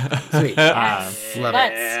 Sweet. Love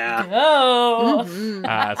it. Let's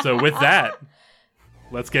go. So with that,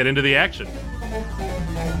 let's get into the action.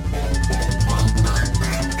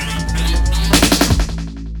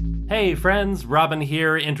 Hey friends, Robin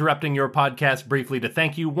here, interrupting your podcast briefly to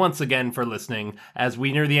thank you once again for listening. As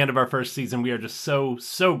we near the end of our first season, we are just so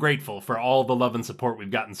grateful for all the love and support we've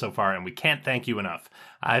gotten so far, and we can't thank you enough.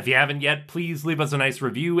 If you haven't yet, please leave us a nice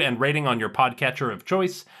review and rating on your podcatcher of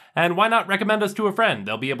choice, and why not recommend us to a friend?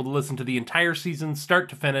 They'll be able to listen to the entire season start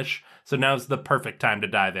to finish, so now's the perfect time to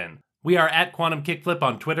dive in. We are at Quantum Kickflip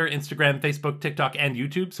on Twitter, Instagram, Facebook, TikTok, and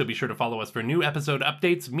YouTube, so be sure to follow us for new episode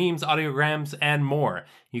updates, memes, audiograms, and more.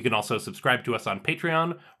 You can also subscribe to us on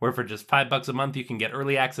Patreon, where for just $5 a month you can get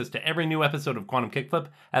early access to every new episode of Quantum Kickflip,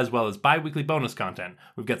 as well as bi-weekly bonus content.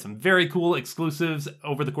 We've got some very cool exclusives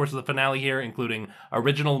over the course of the finale here, including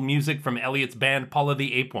original music from Elliot's band Paula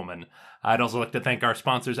the Ape Woman. I'd also like to thank our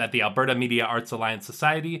sponsors at the Alberta Media Arts Alliance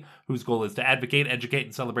Society, whose goal is to advocate, educate,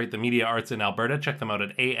 and celebrate the media arts in Alberta. Check them out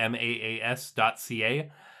at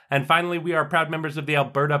amaas.ca. And finally, we are proud members of the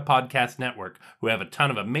Alberta Podcast Network, who have a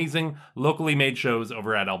ton of amazing, locally made shows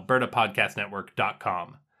over at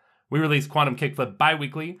albertapodcastnetwork.com. We release Quantum Kickflip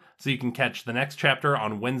bi-weekly, so you can catch the next chapter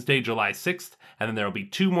on Wednesday, July 6th, and then there will be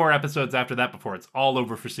 2 more episodes after that before it's all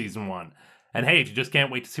over for Season 1. And hey, if you just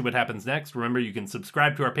can't wait to see what happens next, remember you can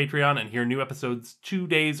subscribe to our Patreon and hear new episodes 2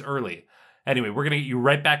 days early. Anyway, we're going to get you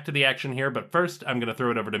right back to the action here, but first, I'm going to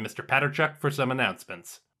throw it over to Mr. Patterchuck for some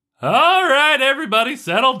announcements. All right, everybody,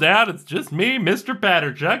 settle down. It's just me, Mr.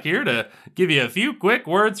 Patterchuck, here to give you a few quick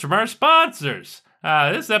words from our sponsors.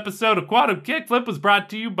 This episode of Quantum Kickflip was brought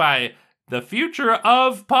to you by The Future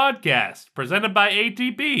of Podcast, presented by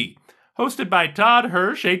ATP. Hosted by Todd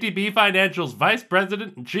Hirsch, ATP Financial's Vice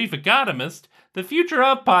President and Chief Economist, The Future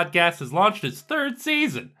of Podcast has launched its 3rd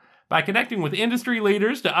season. By connecting with industry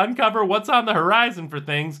leaders to uncover what's on the horizon for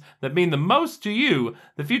things that mean the most to you,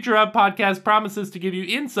 The Future of Podcast promises to give you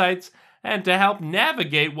insights and to help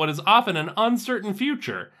navigate what is often an uncertain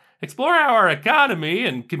future. Explore how our economy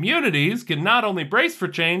and communities can not only brace for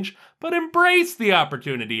change, but embrace the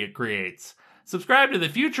opportunity it creates. Subscribe to The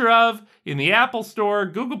Future Of in the Apple Store,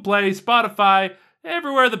 Google Play, Spotify,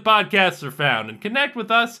 everywhere the podcasts are found, and connect with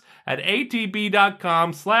us at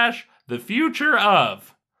atb.com/thefutureof.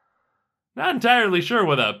 Not entirely sure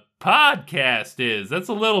what a podcast is. That's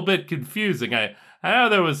a little bit confusing. I know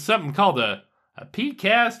there was something called a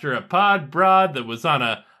PCast or a pod broad that was on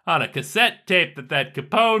a cassette tape that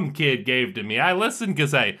Capone kid gave to me. I listened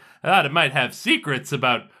because I thought it might have secrets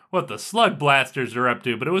about what the Slug Blasters are up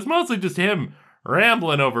to, but it was mostly just him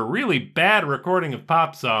rambling over really bad recording of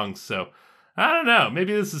pop songs, so I don't know,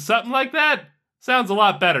 maybe this is something like that? Sounds a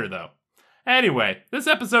lot better, though. Anyway, this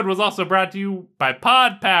episode was also brought to you by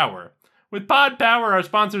Pod Power. With Pod Power, our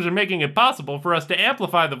sponsors are making it possible for us to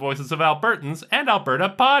amplify the voices of Albertans and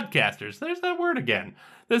Alberta podcasters. There's that word again.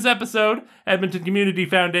 This episode, Edmonton Community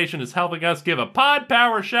Foundation is helping us give a Pod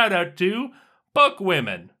Power shout-out to Book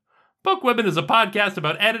Women. Book Women is a podcast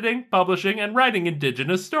about editing, publishing, and writing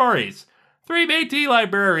Indigenous stories. 3 Métis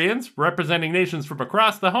librarians, representing nations from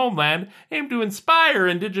across the homeland, aim to inspire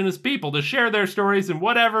Indigenous people to share their stories in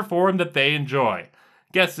whatever form that they enjoy.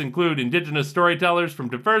 Guests include Indigenous storytellers from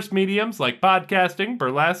diverse mediums like podcasting,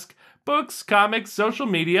 burlesque, books, comics, social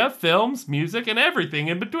media, films, music, and everything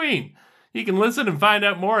in between. You can listen and find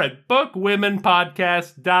out more at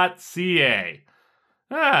bookwomenpodcast.ca.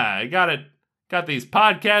 I got these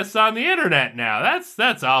podcasts on the internet now.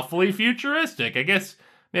 That's awfully futuristic. I guess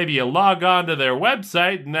maybe you log on to their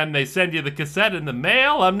website and then they send you the cassette in the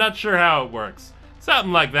mail. I'm not sure how it works.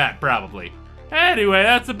 Something like that, probably. Anyway,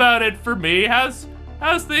 that's about it for me. How's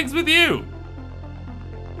things with you?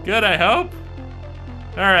 Good, I hope?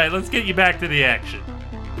 Alright, let's get you back to the action.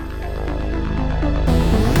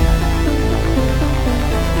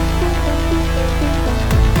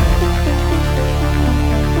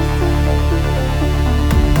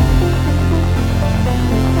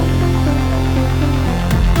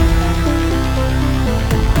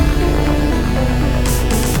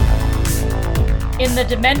 In the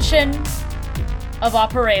dimension of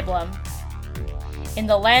Operablum, in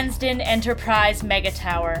the Lansdowne Enterprise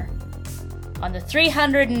Megatower, on the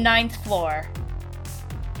 309th floor,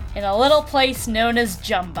 in a little place known as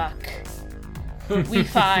Jumbuck, we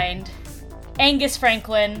find Angus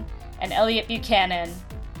Franklin and Elliot Buchanan.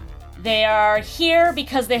 They are here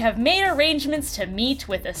because they have made arrangements to meet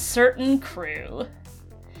with a certain crew.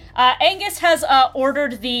 Angus has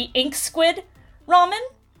ordered the Ink Squid ramen.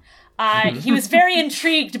 He was very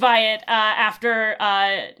intrigued by it after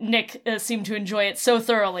Nick seemed to enjoy it so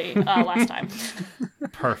thoroughly last time.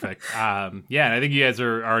 Perfect. Yeah, and I think you guys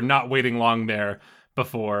are not waiting long there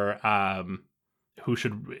before who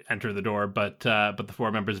should enter the door, but the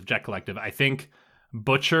 4 members of Jet Collective. I think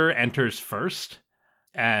Butcher enters first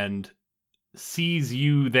and sees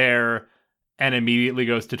you there and immediately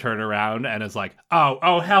goes to turn around and is like,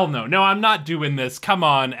 oh, hell no. No, I'm not doing this. Come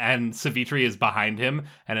on. And Savitri is behind him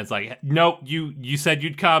and it's like, nope, you said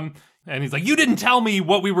you'd come. And he's like, you didn't tell me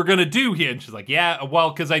what we were going to do here. And she's like, yeah,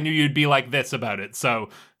 well, because I knew you'd be like this about it. So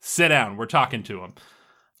sit down. We're talking to him.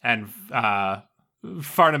 And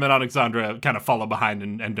Farnham and Alexandra kind of follow behind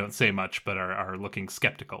and don't say much, but are looking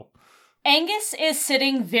skeptical. Angus is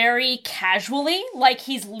sitting very casually, like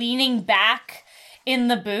he's leaning back in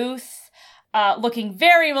the booth, looking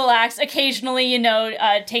very relaxed, occasionally,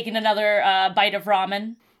 taking another bite of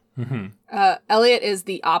ramen. Elliot is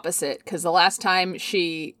the opposite, because the last time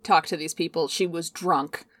she talked to these people, she was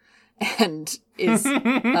drunk and is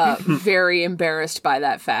very embarrassed by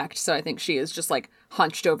that fact. So I think she is just like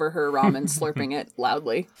hunched over her ramen, slurping it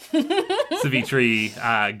loudly. Savitri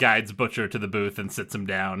guides Butcher to the booth and sits him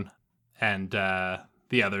down, and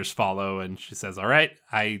the others follow, and she says, all right,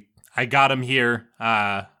 I got him here.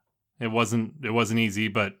 It wasn't easy,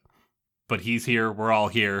 but he's here. We're all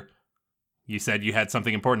here. You said you had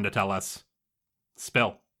something important to tell us.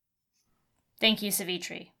 Spill. Thank you,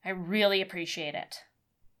 Savitri. I really appreciate it.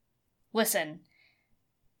 Listen,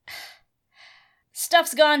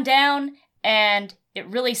 stuff's gone down, and it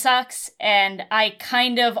really sucks, and I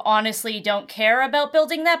kind of honestly don't care about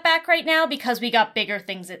building that back right now because we got bigger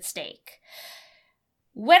things at stake.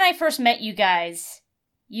 When I first met you guys,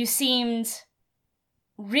 you seemed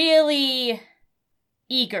really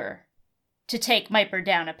eager to take Myper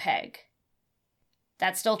down a peg.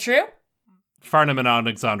 That still true? Farnham and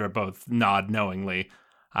Alexandra both nod knowingly.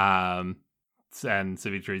 And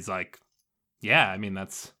Savitri's like, yeah, I mean,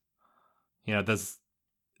 that's,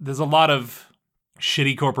 there's a lot of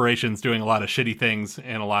shitty corporations doing a lot of shitty things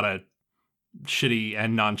in a lot of shitty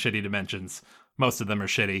and non-shitty dimensions. Most of them are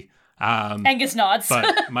shitty. Angus nods. But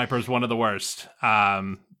Myper's one of the worst.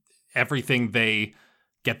 Everything they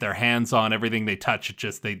get their hands on, everything they touch, it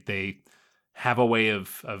just, they have a way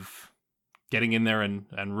of getting in there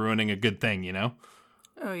and ruining a good thing,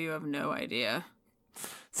 Oh, you have no idea.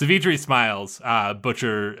 Savitri smiles.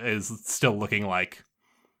 Butcher is still looking like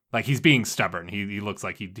he's being stubborn. He looks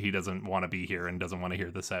like he doesn't want to be here and doesn't want to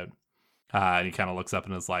hear this out. And he kind of looks up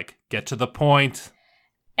and is like, get to the point.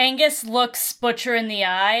 Angus looks Butcher in the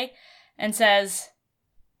eye and says,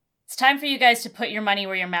 it's time for you guys to put your money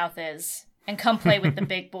where your mouth is and come play with the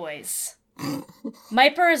big boys.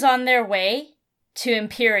 Myper is on their way to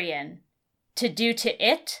Empyrean to do to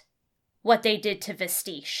it what they did to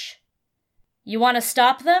Vestige. You want to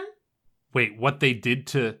stop them? Wait, what they did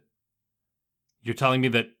to... You're telling me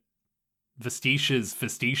that Vestige is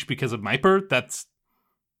Vestige because of Myper? That's...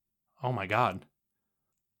 Oh my god.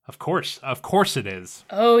 Of course it is.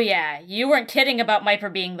 Oh yeah, you weren't kidding about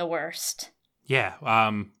Myper being the worst. Yeah,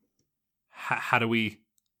 how do we...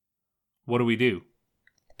 What do we do?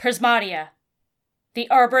 Prismatia. The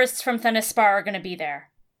Arborists from Thanaspar are going to be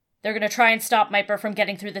there. They're going to try and stop Myper from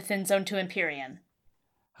getting through the Thin Zone to Empyrean.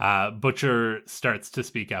 Butcher starts to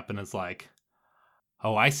speak up and is like,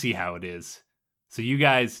 oh, I see how it is. So you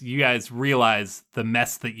guys realize the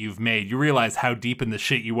mess that you've made. You realize how deep in the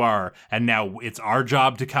shit you are, and now it's our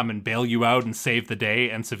job to come and bail you out and save the day.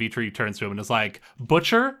 And Savitri turns to him and is like,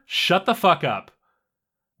 Butcher, shut the fuck up.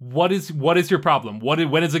 What is your problem?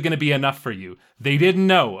 When is it going to be enough for you? They didn't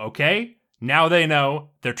know, okay? Now they know.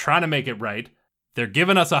 They're trying to make it right. They're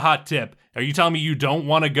giving us a hot tip. Are you telling me you don't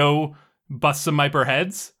want to go bust some Myper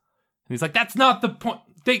heads? And he's like, that's not the point.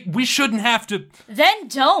 We shouldn't have to. Then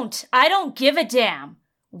don't. I don't give a damn.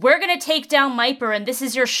 We're going to take down Myper, and this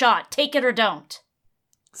is your shot. Take it or don't.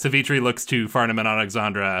 Savitri looks to Farnham and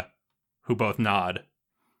Alexandra, who both nod.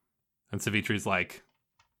 And Savitri's like,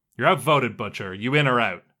 you're outvoted, Butcher. You in or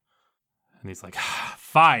out? And he's like,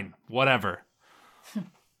 fine, whatever.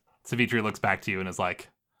 Savitri looks back to you and is like,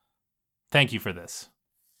 thank you for this.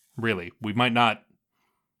 Really, we might not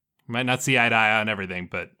see eye to eye on everything,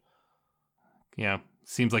 but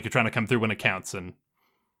seems like you're trying to come through when it counts, and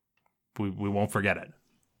we won't forget it.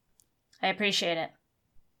 I appreciate it.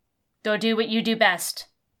 Go do what you do best.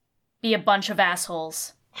 Be a bunch of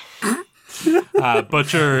assholes.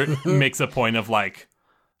 Butcher makes a point of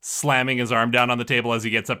slamming his arm down on the table as he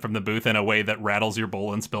gets up from the booth in a way that rattles your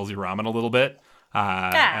bowl and spills your ramen a little bit.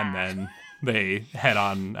 And then they head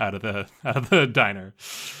on out of the diner.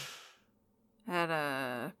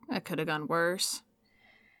 That could have gone worse.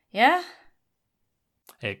 Yeah?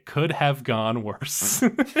 It could have gone worse.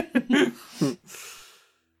 With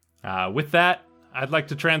that, I'd like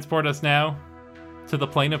to transport us now to the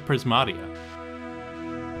plane of Prismatia.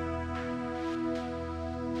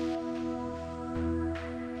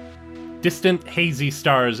 Distant, hazy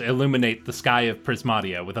stars illuminate the sky of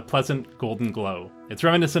Prismatia with a pleasant golden glow. It's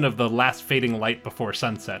reminiscent of the last fading light before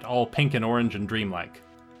sunset, all pink and orange and dreamlike.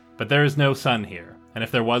 But there is no sun here, and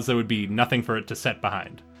if there was, there would be nothing for it to set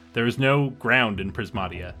behind. There is no ground in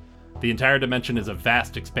Prismatia. The entire dimension is a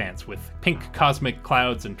vast expanse, with pink cosmic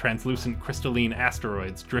clouds and translucent crystalline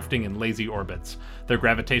asteroids drifting in lazy orbits, their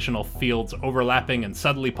gravitational fields overlapping and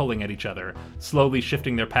subtly pulling at each other, slowly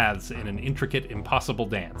shifting their paths in an intricate, impossible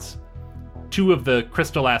dance. Two of the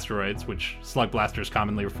crystal asteroids, which slug blasters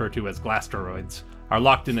commonly refer to as glasteroids, are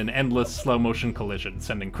locked in an endless slow-motion collision,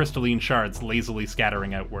 sending crystalline shards lazily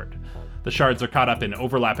scattering outward. The shards are caught up in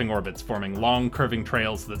overlapping orbits, forming long, curving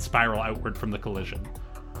trails that spiral outward from the collision.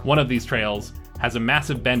 One of these trails has a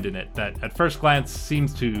massive bend in it that, at first glance,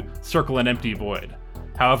 seems to circle an empty void.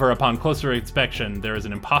 However, upon closer inspection, there is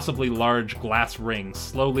an impossibly large glass ring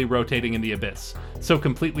slowly rotating in the abyss, so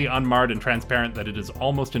completely unmarred and transparent that it is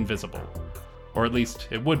almost invisible. Or at least,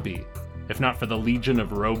 it would be, if not for the legion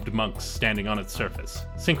of robed monks standing on its surface,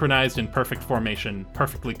 synchronized in perfect formation,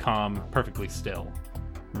 perfectly calm, perfectly still,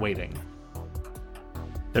 waiting.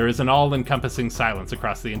 There is an all-encompassing silence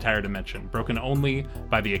across the entire dimension, broken only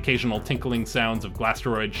by the occasional tinkling sounds of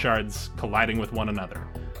glasteroid shards colliding with one another.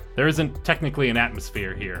 There isn't technically an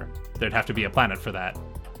atmosphere here. There'd have to be a planet for that.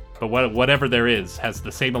 But whatever there is has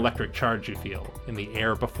the same electric charge you feel in the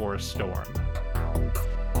air before a storm.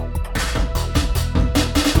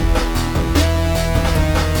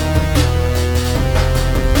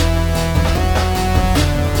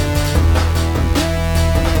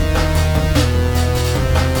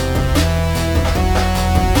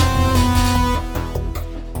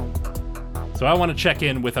 So I want to check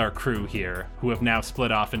in with our crew here, who have now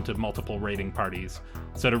split off into multiple raiding parties.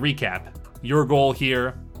 So to recap, your goal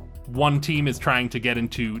here, one team is trying to get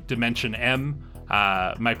into Dimension M,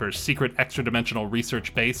 Myper's secret extra-dimensional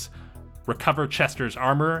research base, recover Chester's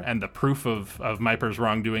armor and the proof of Myper's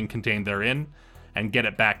wrongdoing contained therein, and get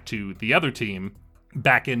it back to the other team,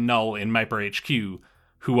 back in Null in Myper HQ,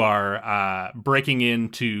 who are breaking in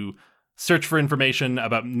to search for information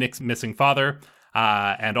about Nick's missing father,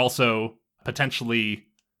 and also potentially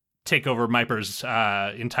take over Myper's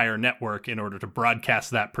entire network in order to broadcast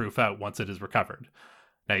that proof out once it is recovered.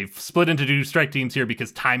 Now, you've split into two strike teams here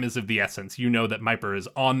because time is of the essence. You know that Myper is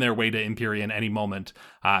on their way to Empyrean any moment,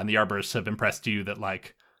 and the Arborists have impressed you that,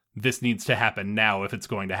 like, this needs to happen now if it's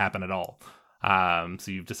going to happen at all. So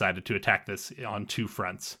you've decided to attack this on two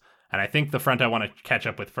fronts. And I think the front I want to catch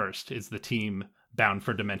up with first is the team bound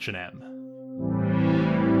for Dimension M.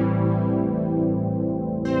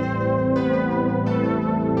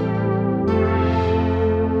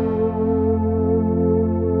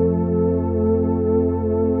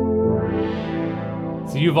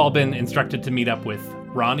 You've all been instructed to meet up with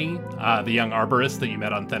Ronnie, the young arborist that you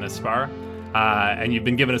met on Thenis Spar, and you've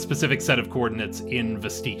been given a specific set of coordinates in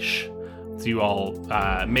Vestige. So you all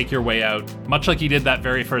make your way out, much like you did that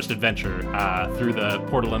very first adventure, through the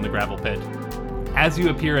portal in the gravel pit. As you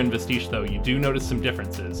appear in Vestige, though, you do notice some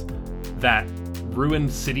differences. That ruined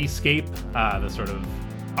cityscape, the sort of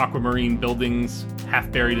aquamarine buildings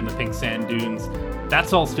half buried in the pink sand dunes,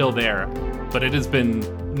 that's all still there, but it has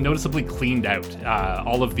been noticeably cleaned out.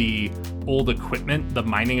 All of the old equipment, the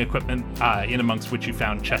mining equipment, in amongst which you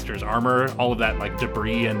found Chester's armor, all of that like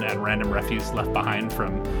debris and random refuse left behind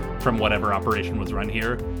from whatever operation was run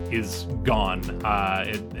here is gone.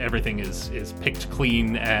 Everything is picked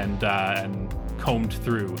clean and combed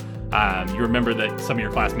through. You remember that some of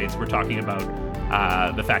your classmates were talking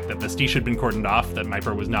about the fact that Vestige had been cordoned off, that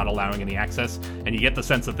Myper was not allowing any access, and you get the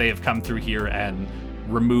sense that they have come through here and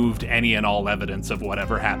removed any and all evidence of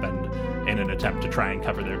whatever happened in an attempt to try and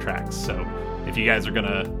cover their tracks. So if you guys are going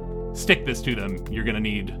to stick this to them, you're going to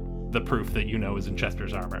need the proof that you know is in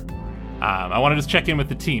Chester's armor. I want to just check in with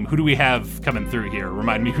the team. Who do we have coming through here?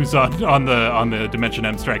 Remind me who's on the Dimension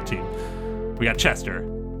M strike team. We got Chester.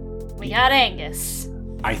 We got Angus.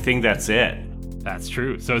 I think that's it. That's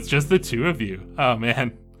true. So it's just the two of you. Oh,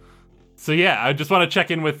 man. So yeah, I just want to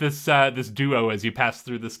check in with this duo as you pass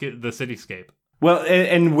through the cityscape. Well,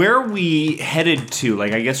 and where are we headed to?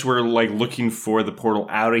 Like, I guess we're like looking for the portal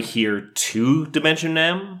out of here to Dimension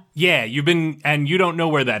M? Yeah, you don't know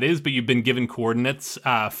where that is, but you've been given coordinates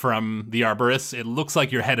from the Arborists. It looks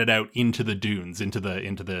like you're headed out into the dunes, into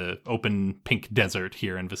the open pink desert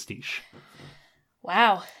here in Vestige.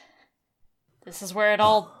 Wow. This is where it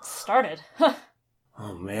all started.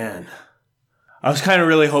 Oh, man. I was kind of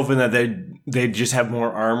really hoping that they'd just have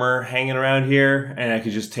more armor hanging around here, and I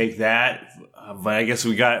could just take that. But I guess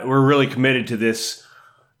we're really committed to this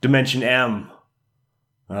Dimension M.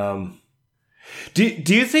 Do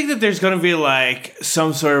you think that there's going to be like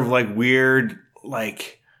some sort of like weird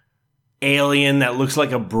like alien that looks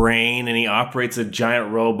like a brain and he operates a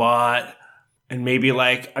giant robot, and maybe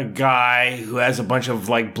like a guy who has a bunch of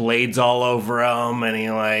like blades all over him,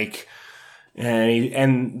 and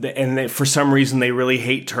and for some reason they really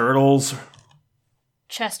hate turtles?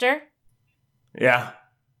 Chester? Yeah.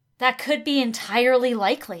 That could be entirely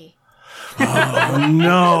likely. Oh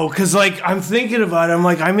no, because like I'm thinking about it, I'm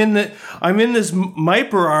like I'm in this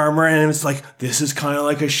Myper armor, and it's like this is kind of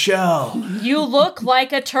like a shell. You look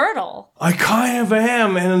like a turtle. I kind of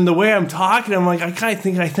am, and the way I'm talking, I'm like I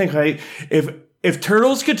think if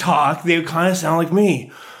turtles could talk, they would kind of sound like me.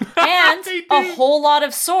 And a whole lot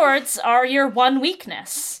of swords are your one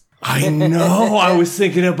weakness. I know. I was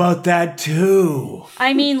thinking about that too.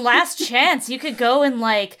 I mean, last chance, you could go and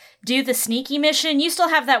like do the sneaky mission. You still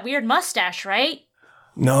have that weird mustache, right?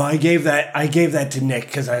 No, I gave that to Nick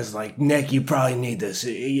because I was like, Nick, you probably need this.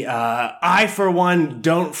 I, for one,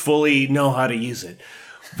 don't fully know how to use it.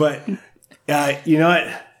 But you know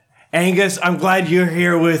what, Angus, I'm glad you're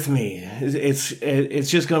here with me.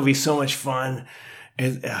 It's just gonna be so much fun.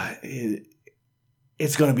 It's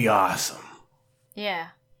gonna be awesome. Yeah.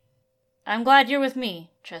 I'm glad you're with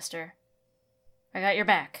me, Chester. I got your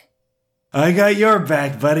back. I got your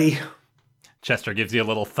back, buddy. Chester gives you a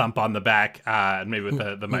little thump on the back, and maybe with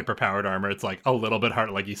the Myper-powered armor, it's like a little bit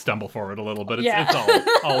hard, like you stumble forward a little bit.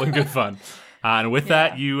 It's all in good fun. And with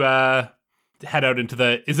that, you head out into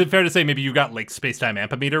the... Is it fair to say maybe you got like space-time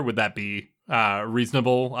ampimeter? Would that be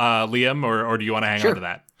reasonable, Liam, or do you want to hang on to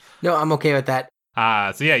that? No, I'm okay with that.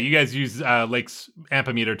 So yeah, you guys use Lake's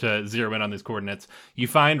ampimeter to zero in on these coordinates. You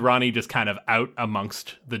find Ronnie just kind of out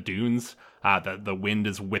amongst the dunes. The wind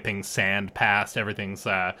is whipping sand past. Everything's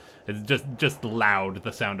it's just loud,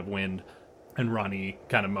 the sound of wind. And Ronnie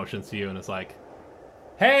kind of motions to you and is like,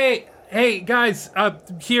 "Hey, guys,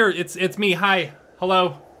 here, it's me. Hi,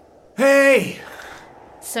 hello. Hey.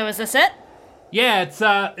 So is this it? Yeah,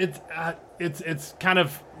 it's kind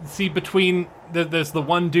of between there's the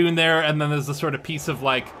one dune there, and then there's the sort of piece of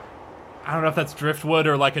like, I don't know if that's driftwood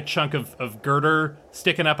or like a chunk of girder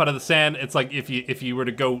sticking up out of the sand. It's like if you were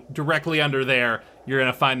to go directly under there, you're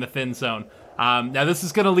gonna find the thin zone. Now this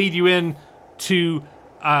is gonna lead you in to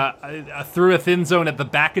through a thin zone at the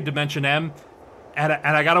back of Dimension M. And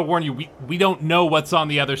I gotta warn you, we don't know what's on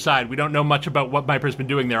the other side. We don't know much about what Myper's been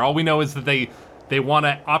doing there. All we know is that they want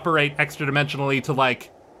to operate extra-dimensionally to like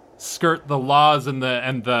skirt the laws and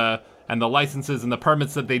the licenses and the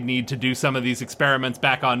permits that they need to do some of these experiments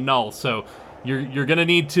back on Null. So you're gonna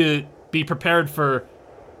need to be prepared for,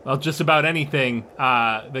 well, just about anything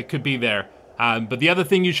that could be there. But the other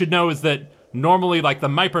thing you should know is that normally, like the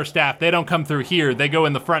Myper staff, they don't come through here. They go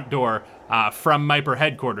in the front door from Myper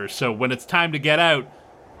headquarters. So when it's time to get out,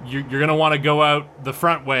 you're gonna want to go out the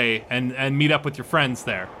front way and meet up with your friends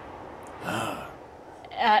there.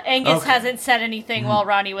 Angus hasn't said anything while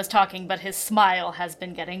Ronnie was talking, but his smile has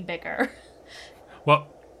been getting bigger.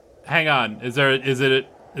 Well, hang on. Is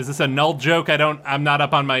this a Null joke? I'm not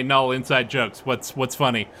up on my Null inside jokes. What's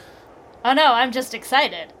funny? Oh no, I'm just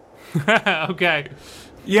excited. Okay.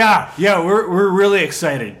 Yeah, we're really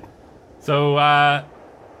excited. So I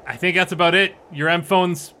think that's about it. Your M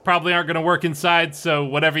phones probably aren't going to work inside, so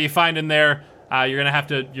whatever you find in there, you're gonna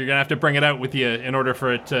have to bring it out with you in order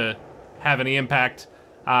for it to have any impact.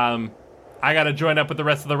 I gotta join up with the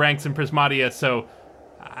rest of the ranks in Prismatia, so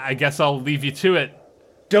I guess I'll leave you to it.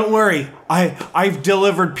 Don't worry, I've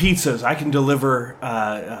delivered pizzas. I can deliver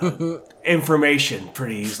information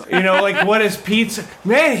pretty easily. You know, like what is pizza?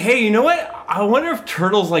 Man, hey, you know what? I wonder if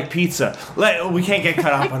turtles like pizza. We can't get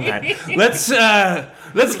caught up on that.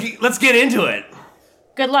 Let's get into it.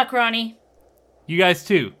 Good luck, Ronnie. You guys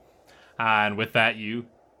too. And with that, you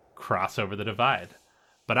cross over the divide.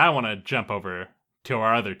 But I want to jump over to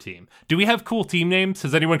our other team. Do we have cool team names?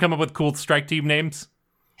 Has anyone come up with cool strike team names?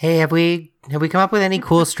 Hey, have we come up with any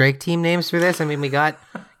cool strike team names for this? I mean, we got,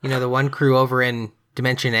 the one crew over in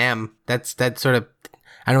Dimension M. That's sort of,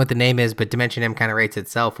 I don't know what the name is, but Dimension M kind of rates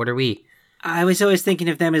itself. What are we? I was always thinking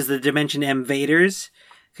of them as the Dimension M Vaders,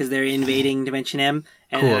 because they're invading Dimension M.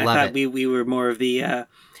 And Cool, I love thought it. we were more of the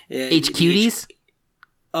HQties?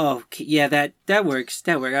 Oh, yeah, that works.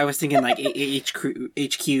 That works. I was thinking like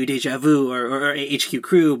HQ Deja Vu or HQ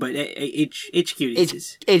Crew, but HQ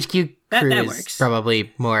is... HQ That crew is works.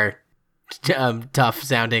 probably more tough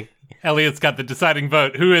sounding. Elliot's got the deciding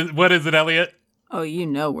vote. What is it, Elliot? Oh, you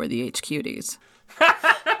know we're the HQties.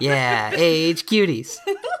 Yeah, HQties.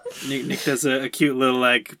 Nick does a cute little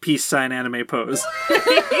like peace sign anime pose.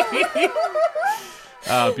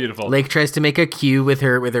 Oh, beautiful. Lake tries to make a Q with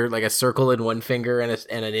her like a circle in one finger and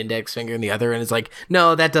an index finger in the other, and is like,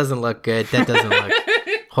 no, that doesn't look good. That doesn't look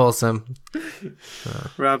wholesome.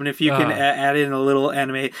 Robin, if you can add in a little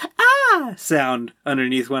anime sound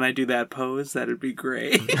underneath when I do that pose, that'd be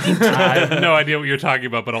great. I have no idea what you're talking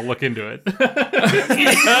about, but I'll look into it.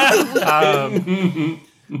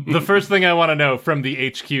 The first thing I want to know from the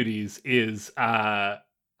HQties is, I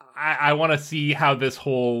I want to see how this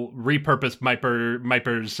whole repurposed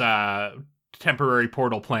Myper's temporary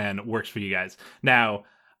portal plan works for you guys. Now,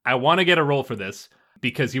 I want to get a roll for this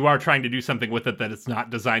because you are trying to do something with it that it's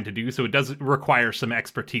not designed to do, so it does require some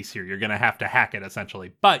expertise here. You're going to have to hack it,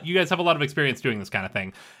 essentially. But you guys have a lot of experience doing this kind of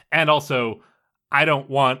thing. And also, I don't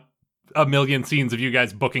want a million scenes of you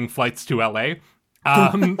guys booking flights to LA.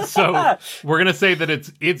 So we're going to say that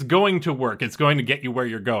it's going to work. It's going to get you where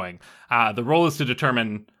you're going. The roll is to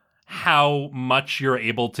determine how much you're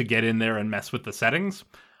able to get in there and mess with the settings.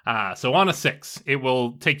 So on a 6, it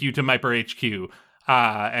will take you to Myper HQ.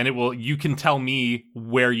 And you can tell me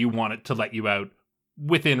where you want it to let you out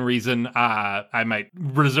within reason. I might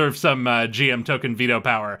reserve some GM token veto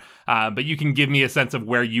power, but you can give me a sense of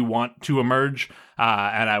where you want to emerge,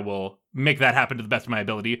 and I will make that happen to the best of my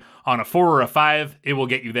ability. On a 4 or a 5, it will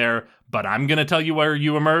get you there, but I'm going to tell you where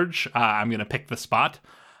you emerge. I'm going to pick the spot.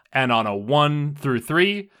 And on a 1 through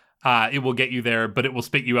 3, it will get you there, but it will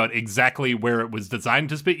spit you out exactly where it was designed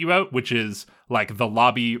to spit you out, which is like the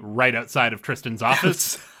lobby right outside of Tristan's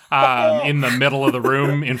office, in the middle of the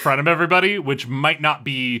room in front of everybody, which might not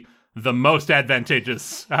be the most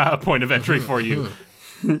advantageous point of entry for you.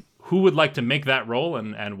 Who would like to make that roll,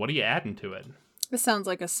 and what are you adding to it? This sounds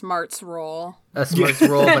like a smarts roll. A smarts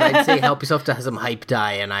roll, but I'd say help yourself to some hype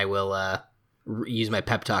die, and I will use my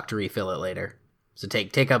pep talk to refill it later. So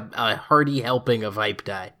take a hearty helping of hype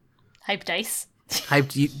die. Hype dice.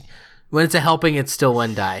 When it's a helping, it's still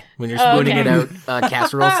 1 die. When you're spooning it out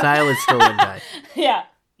casserole style, it's still 1 die. Yeah.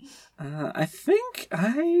 I think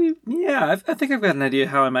I've got an idea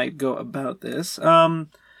how I might go about this.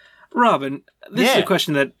 Robin, this is a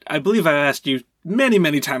question that I believe I've asked you many,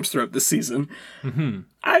 many times throughout this season. Mm-hmm.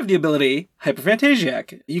 I have the ability,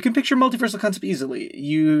 Hyperphantasiac. You can picture multiversal concept easily.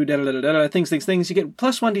 You things. You get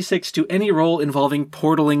plus 1d6 to any roll involving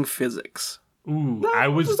portaling physics. Ooh,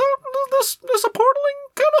 Is this a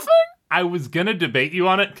portaling kind of thing? I was gonna debate you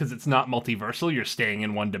on it because it's not multiversal. You're staying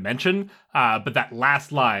in one dimension. But that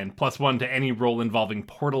last line, plus 1 to any roll involving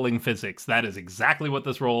portaling physics, that is exactly what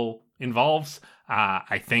this roll involves.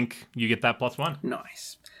 I think you get that plus 1.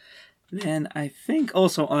 Nice. Then I think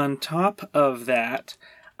also on top of that,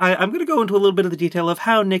 I'm going to go into a little bit of the detail of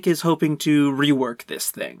how Nick is hoping to rework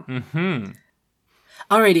this thing. Mm-hmm.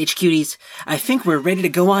 All right, HQties, I think we're ready to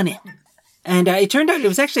go on in. And it turned out it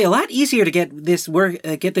was actually a lot easier to get this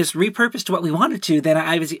repurposed to what we wanted to than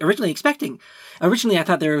I was originally expecting. Originally, I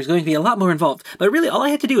thought there was going to be a lot more involved, but really all I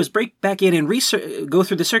had to do was break back in and go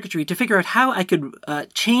through the circuitry to figure out how I could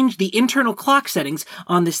change the internal clock settings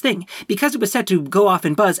on this thing. Because it was set to go off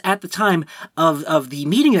and buzz at the time of the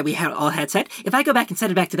meeting that we all had set, if I go back and set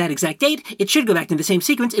it back to that exact date, it should go back to the same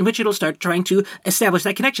sequence in which it'll start trying to establish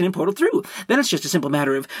that connection and portal through. Then it's just a simple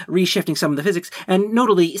matter of reshifting some of the physics, and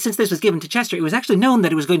notably, since this was given to Chester, it was actually known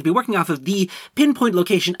that it was going to be working off of the pinpoint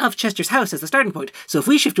location of Chester's house as the starting point. So if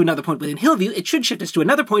we shift to another point within Hillview, it should shift us to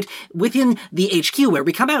another point within the HQ where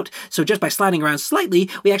we come out. So just by sliding around slightly,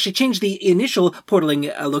 we actually change the initial portaling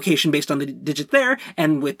location based on the digit there,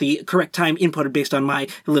 and with the correct time inputted based on my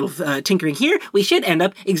little tinkering here, we should end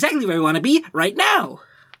up exactly where we want to be right now.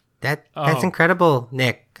 That's incredible,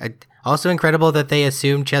 Nick. Also incredible that they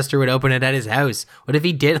assumed Chester would open it at his house. What if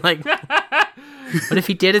he did, what if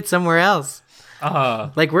he did it somewhere else?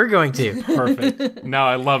 Like we're going to. Perfect. No,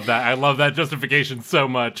 I love that. I love that justification so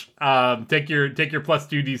much. Take your plus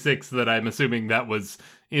 2d6 that I'm assuming that was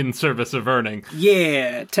in service of earning.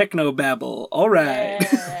 Yeah, technobabble. All right.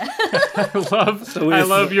 Yeah. I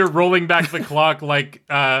love your rolling back the clock like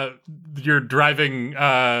you're driving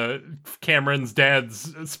Cameron's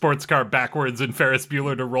dad's sports car backwards in Ferris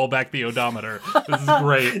Bueller to roll back the odometer. This is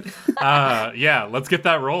great. Yeah, let's get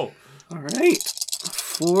that roll. All right.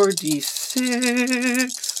 4d6.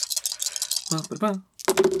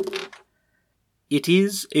 It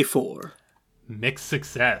is a 4. Mixed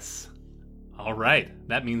success. All right.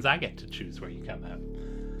 That means I get to choose where you come out.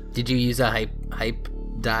 Did you use a hype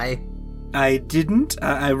die? I didn't.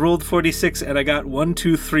 I rolled 46 and I got 1,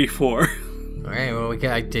 2, 3, 4. All right. Well,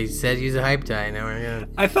 I said use a hype die. Now we're gonna.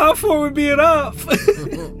 I thought 4 would be enough.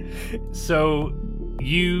 So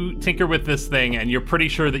you tinker with this thing and you're pretty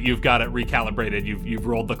sure that you've got it recalibrated. You've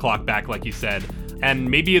rolled the clock back like you said, and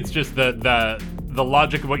maybe it's just the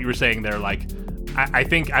logic of what you were saying there. Like, I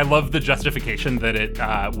think I love the justification that it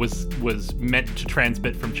was meant to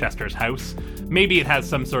transmit from Chester's house. Maybe it has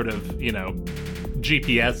some sort of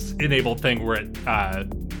GPS enabled thing where it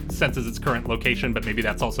senses its current location, but maybe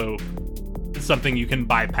that's also something you can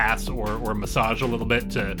bypass or massage a little bit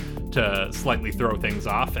to slightly throw things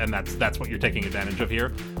off, and that's what you're taking advantage of here.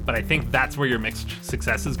 But I think that's where your mixed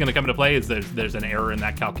success is going to come into play, is there's an error in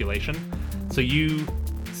that calculation. So you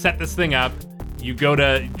set this thing up. You go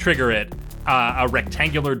to trigger it. A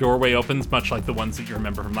rectangular doorway opens, much like the ones that you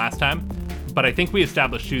remember from last time. But I think we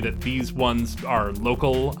established, too, that these ones are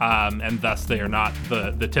local, and thus they are not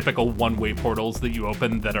the typical one-way portals that you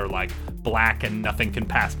open that are, like, black and nothing can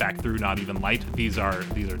pass back through, not even light. These are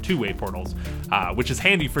two-way portals, which is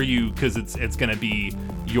handy for you because it's going to be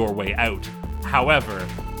your way out. However,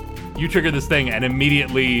 you trigger this thing, and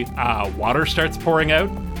immediately water starts pouring out,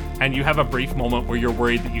 and you have a brief moment where you're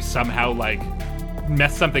worried that you somehow, like,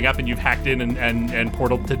 messed something up and you've hacked in and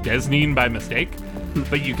portaled to Desneen by mistake.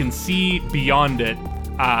 But you can see beyond it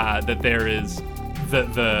that there is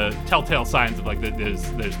the telltale signs of, like,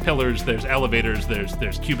 there's pillars, there's elevators,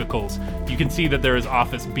 there's cubicles. You can see that there is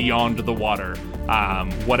office beyond the water.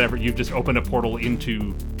 Whatever, you've just opened a portal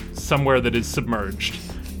into somewhere that is submerged.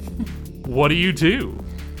 What do you do?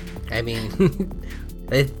 I mean,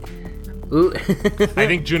 I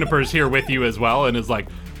think Juniper's here with you as well and is like,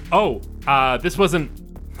 this wasn't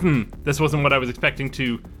what I was expecting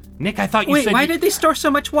to. Nick, I thought you said... Wait, why did they store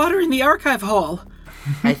so much water in the archive hall?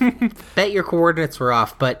 I bet your coordinates were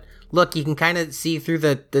off, but look, you can kind of see through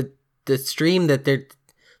the stream that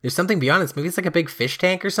there's something beyond it. Maybe it's like a big fish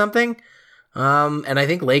tank or something. And I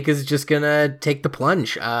think Lake is just gonna take the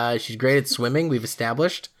plunge. She's great at swimming, we've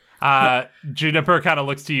established. Juniper kind of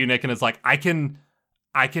looks to you, Nick, and is like, I can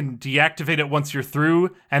deactivate it once you're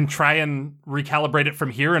through and try and recalibrate it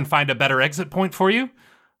from here and find a better exit point for you.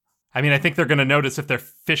 I mean, I think they're going to notice if their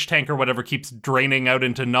fish tank or whatever keeps draining out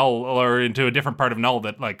into Null or into a different part of Null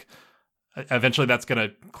that, like, eventually that's going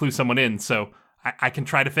to clue someone in. So I can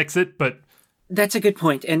try to fix it, but... That's a good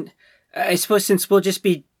point. And I suppose since we'll just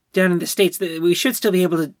be down in the States, we should still be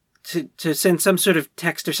able to send some sort of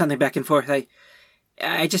text or something back and forth.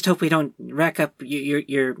 I just hope we don't rack up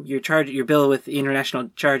your bill with international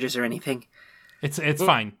charges or anything. It's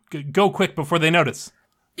fine. Go quick before they notice.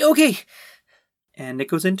 Okay. And it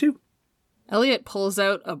goes in too. Elliot pulls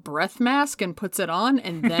out a breath mask and puts it on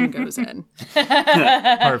and then goes in.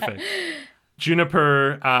 Perfect.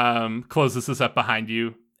 Juniper closes this up behind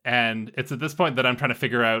you, and it's at this point that I'm trying to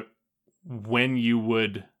figure out when you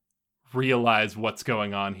would realize what's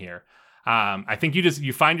going on here. I think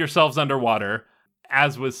you find yourselves underwater.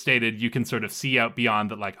 As was stated, you can sort of see out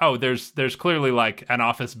beyond that, like, oh, there's clearly, like, an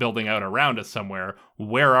office building out around us somewhere.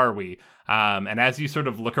 Where are we? And as you sort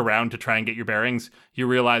of look around to try and get your bearings, you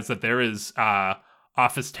realize that there is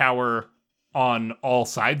office tower on all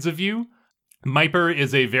sides of you. Myper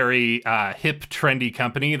is a very hip, trendy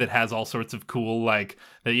company that has all sorts of cool, like,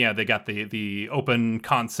 they got the open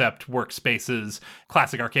concept workspaces,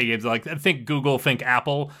 classic arcade games, like, think Google, think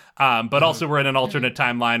Apple, but also we're in an alternate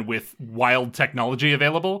timeline with wild technology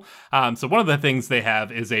available. So one of the things they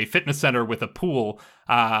have is a fitness center with a pool,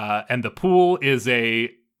 and the pool is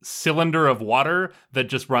a cylinder of water that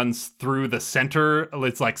just runs through the center.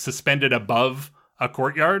 It's, like, suspended above a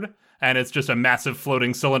courtyard. And it's just a massive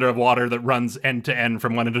floating cylinder of water that runs end to end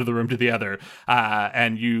from one end of the room to the other.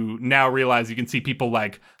 And you now realize you can see people,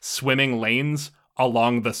 like, swimming lanes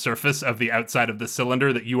along the surface of the outside of the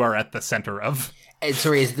cylinder that you are at the center of. And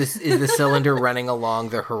sorry, is the cylinder running along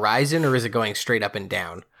the horizon, or is it going straight up and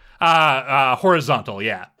down? Horizontal,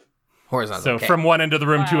 yeah. Horizontal. So okay. From one end of the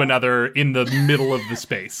room to another in the middle of the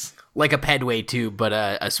space. Like a pedway tube, but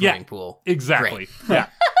a swimming pool. Exactly. Great. Yeah.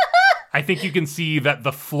 I think you can see that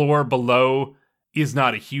the floor below is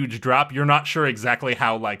not a huge drop. You're not sure exactly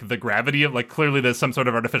how, like, the gravity of, like, clearly there's some sort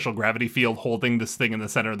of artificial gravity field holding this thing in the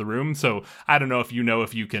center of the room. So I don't know if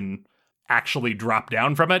you can actually drop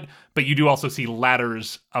down from it, but you do also see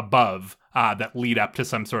ladders above that lead up to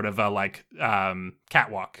some sort of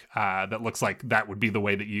catwalk that looks like that would be the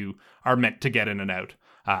way that you are meant to get in and out.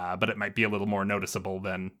 But it might be a little more noticeable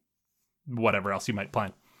than whatever else you might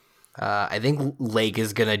plan. I think Lake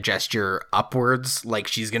is going to gesture upwards, like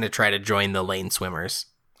she's going to try to join the lane swimmers.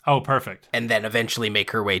 Oh, perfect. And then eventually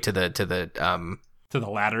make her way to the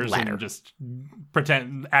ladders and just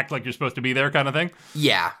act like you're supposed to be there kind of thing?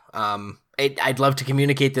 Yeah. I'd love to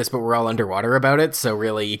communicate this, but we're all underwater about it, so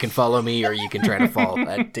really you can follow me or you can try to fall.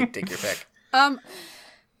 Take your pick.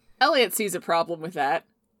 Elliot sees a problem with that.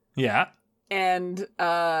 Yeah. And,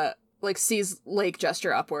 sees Lake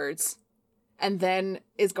gesture upwards. And then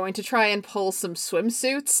is going to try and pull some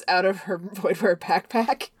swimsuits out of her voidware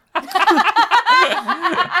backpack.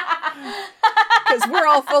 Because we're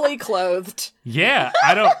all fully clothed. Yeah,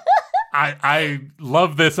 I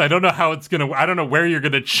love this. I don't know how it's gonna, I don't know where you're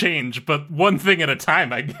gonna change, but one thing at a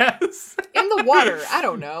time, I guess. In the water, I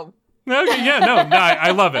don't know. Okay, yeah, no,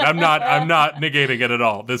 I love it. I'm not negating it at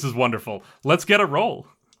all. This is wonderful. Let's get a roll.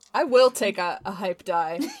 I will take a hype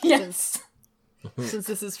die. Yes. Since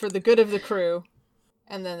this is for the good of the crew.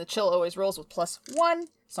 And then the chill always rolls with +1,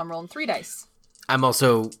 so I'm rolling 3 dice. I'm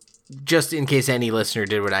also, just in case any listener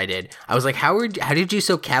did what I did, I was like, how did you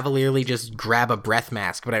so cavalierly just grab a breath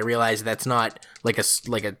mask? But I realized that's not like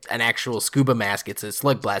an actual scuba mask. It's a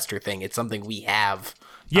slug blaster thing. It's something we have.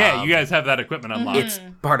 Yeah, you guys have that equipment unlocked. It's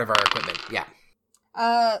part of our equipment. Yeah.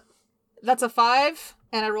 That's a 5,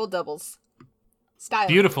 and I rolled doubles. Style.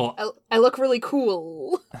 Beautiful. I look really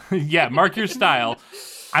cool. Yeah, mark your style.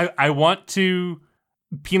 I want to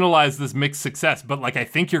penalize this mixed success, but like I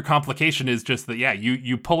think your complication is just that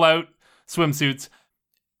you pull out swimsuits.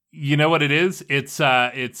 You know what it is?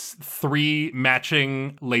 It's 3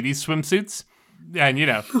 matching ladies swimsuits. And, you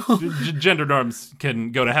know, gender norms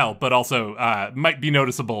can go to hell, but also might be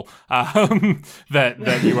noticeable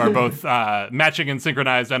that you are both matching and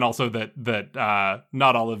synchronized, and also that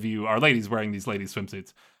not all of you are ladies wearing these ladies'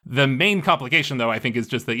 swimsuits. The main complication, though, I think, is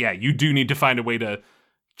just that, you do need to find a way to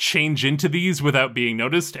change into these without being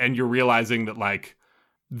noticed, and you're realizing that, like,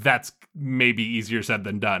 that's maybe easier said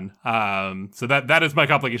than done. So that is my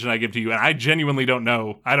complication I give to you, and I genuinely don't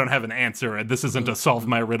know. I don't have an answer, and this isn't a solve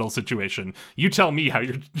my riddle situation. You tell me how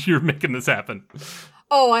you're making this happen.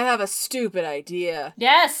 Oh, I have a stupid idea.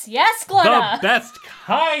 Yes, Glenna. The best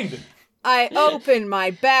kind. I open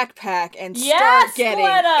my backpack and start Yes, getting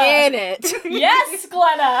Glenna! in it. Yes,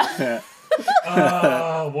 Glenna.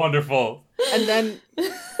 Oh, wonderful. And then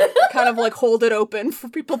kind of like hold it open for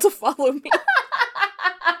people to follow me.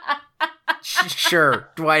 Sure,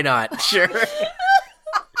 why not? Sure.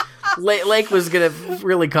 Lake was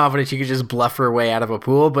really confident she could just bluff her way out of a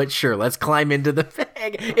pool, but sure, let's climb into the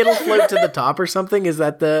bag. It'll float to the top or something. Is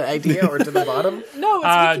that the idea, or to the bottom? No, we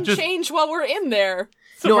can change while we're in there.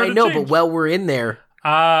 No, I know, but while we're in there,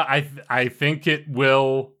 I think it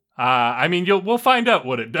will. I mean, we'll find out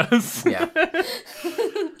what it does. Yeah.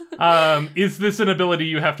 Is this an ability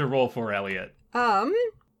you have to roll for, Elliot?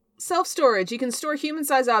 Self-storage. You can store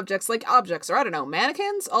human-sized objects like objects, or I don't know,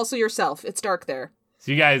 mannequins? Also yourself. It's dark there.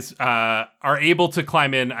 So you guys are able to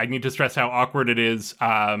climb in. I need to stress how awkward it is,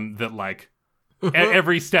 that, like,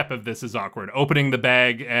 every step of this is awkward. Opening the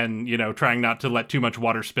bag and, trying not to let too much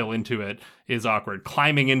water spill into it is awkward.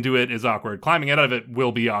 Climbing into it is awkward. Climbing out of it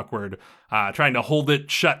will be awkward. Trying to hold it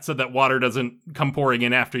shut so that water doesn't come pouring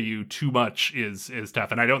in after you too much is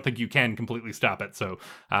tough. And I don't think you can completely stop it. So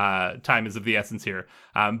time is of the essence here.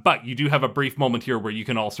 But you do have a brief moment here where you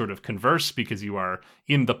can all sort of converse, because you are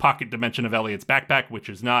in the pocket dimension of Elliot's backpack, which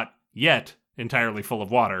is not yet entirely full of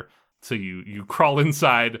water. So you crawl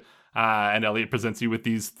inside, and Elliot presents you with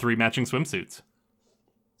these 3 matching swimsuits.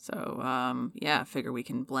 So, I figure we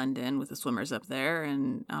can blend in with the swimmers up there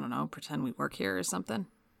and, I don't know, pretend we work here or something.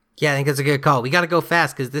 Yeah, I think that's a good call. We gotta go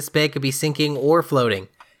fast, because this bag could be sinking or floating.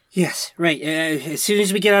 Yes, right. As soon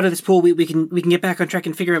as we get out of this pool, we can get back on track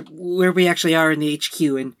and figure out where we actually are in the HQ.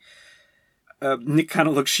 And Nick kind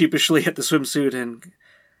of looks sheepishly at the swimsuit, and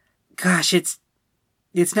gosh, it's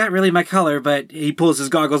not really my color, but he pulls his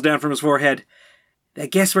goggles down from his forehead. I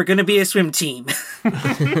guess we're gonna be a swim team.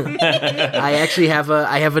 I actually have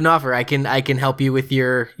an offer. I can help you with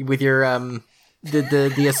your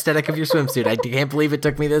the aesthetic of your swimsuit. I can't believe it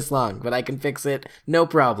took me this long, but I can fix it, no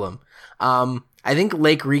problem. I think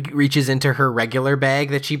Lake reaches into her regular bag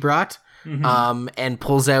that she brought, and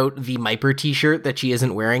pulls out the Myper t-shirt that she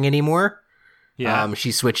isn't wearing anymore. Yeah.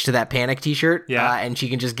 She switched to that Panic t-shirt. Yeah. And she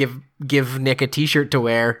can just give Nick a t-shirt to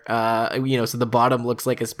wear, so the bottom looks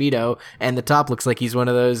like a Speedo and the top looks like he's one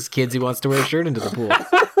of those kids who wants to wear a shirt into the pool.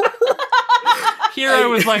 Here I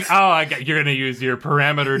was like, you're going to use your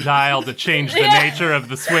parameter dial to change the nature of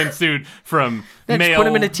the swimsuit from male. Put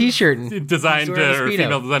him in a t-shirt designed to, or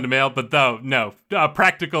female designed to male, but no, a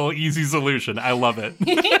practical, easy solution. I love it.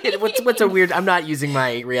 What's a weird? I'm not using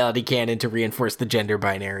my reality canon to reinforce the gender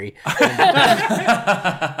binary.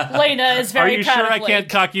 Lena is very. Are you sure I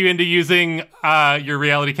can't talk you into using your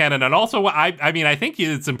reality canon? And also, I mean, I think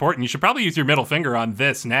it's important. You should probably use your middle finger on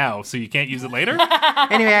this now, so you can't use it later.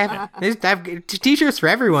 Anyway, I've t-shirts for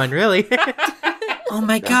everyone, really. Oh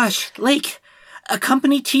my gosh, Lake, a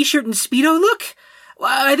company t-shirt and Speedo look?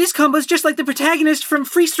 This combo's just like the protagonist from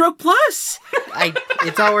Free Stroke Plus.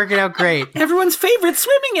 It's all working out great. Everyone's favorite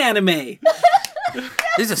swimming anime.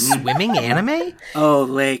 There's a swimming anime? Oh,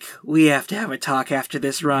 Lake, we have to have a talk after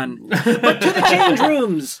this run. But to the change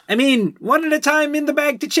rooms. I mean, one at a time in the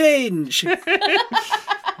bag to change.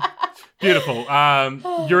 Beautiful.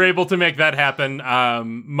 You're able to make that happen.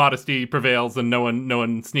 Modesty prevails, and no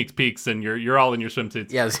one sneaks peeks, and you're all in your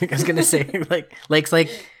swimsuits. Yeah, I was gonna say, like, Lake's like,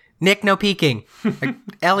 Nick, no peeking.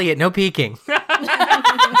 Elliot, no peeking.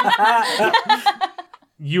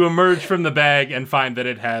 You emerge from the bag and find that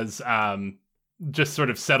it has just sort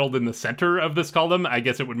of settled in the center of this column. I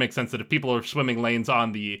guess it would make sense that if people are swimming lanes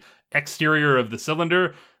on the exterior of the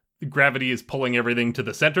cylinder, gravity is pulling everything to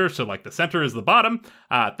the center. So like the center is the bottom.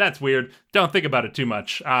 That's weird. Don't think about it too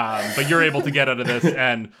much. But you're able to get out of this,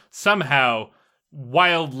 and somehow,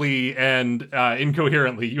 wildly and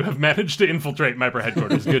incoherently, you have managed to infiltrate Myper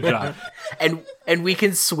headquarters. Good job. And we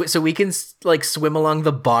can we can like swim along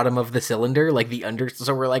the bottom of the cylinder, like the under.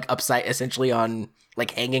 So we're like upside, essentially on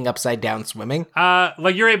like hanging upside down, swimming.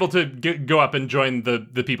 Like you're able to go up and join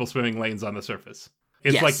the people swimming lanes on the surface.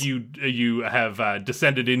 It's Yes. like you have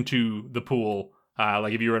descended into the pool.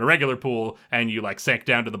 Like if you were in a regular pool and you like sank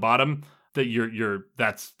down to the bottom,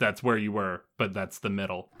 that that's where you were, but that's the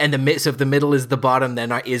middle. And so if the middle is the bottom,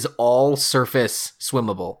 then is all surface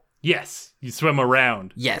swimmable. Yes, you swim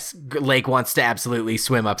around. Yes, Lake wants to absolutely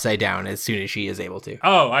swim upside down as soon as she is able to.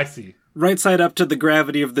 Oh, I see. Right side up to the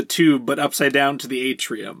gravity of the tube, but upside down to the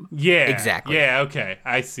atrium. Yeah, Exactly. Yeah, okay,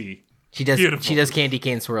 I see. She does. Beautiful. She does candy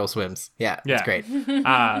cane swirl swims. Yeah, Yeah. it's great.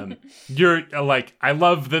 You're like, I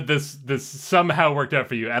love that this somehow worked out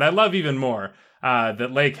for you, and I love even more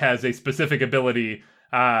that Lake has a specific ability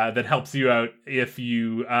that helps you out if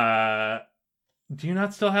you. Do you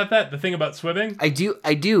not still have that? The thing about swimming? I do.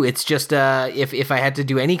 It's just if I had to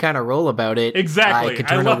do any kind of roll about it, Exactly. I could I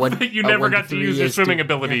turn love a one. that you a never 1 got to 3 use your is swimming to-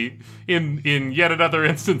 ability in yet another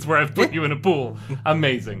instance where I've put you in a pool.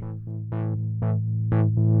 Amazing.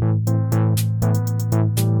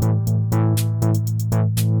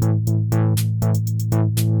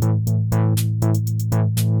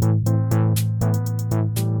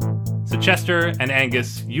 So Chester and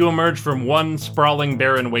Angus, you emerge from one sprawling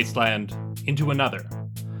barren wasteland into another.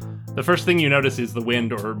 The first thing you notice is the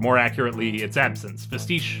wind, or more accurately, its absence.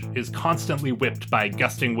 Vestige is constantly whipped by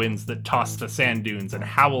gusting winds that toss the sand dunes and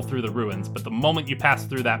howl through the ruins, but the moment you pass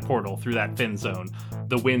through that portal, through that thin zone,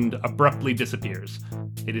 the wind abruptly disappears.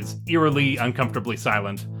 It is eerily, uncomfortably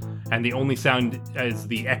silent, and the only sound is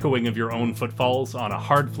the echoing of your own footfalls on a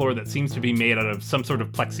hard floor that seems to be made out of some sort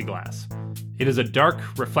of plexiglass. It is a dark,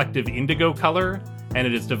 reflective indigo color, and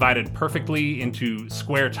it is divided perfectly into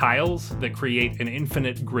square tiles that create an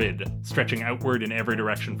infinite grid stretching outward in every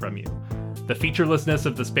direction from you. The featurelessness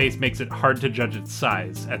of the space makes it hard to judge its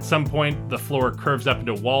size. At some point, the floor curves up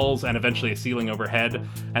into walls and eventually a ceiling overhead,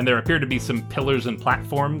 and there appear to be some pillars and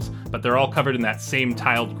platforms, but they're all covered in that same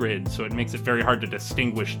tiled grid, so it makes it very hard to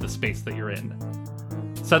distinguish the space that you're in.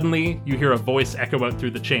 Suddenly, you hear a voice echo out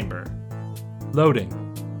through the chamber. Loading.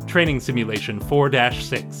 Training Simulation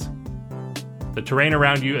 4-6. The terrain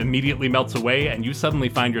around you immediately melts away, and you suddenly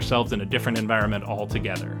find yourselves in a different environment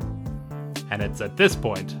altogether. And it's at this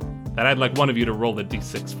point that I'd like one of you to roll the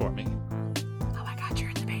d6 for me. Oh my god, you're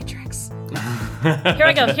in the Matrix. Here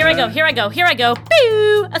I go.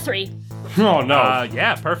 Boo! A 3. Oh no.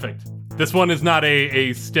 Yeah, perfect. This one is not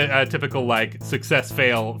a typical, like,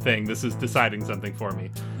 success-fail thing. This is deciding something for me.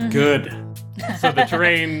 Good. So the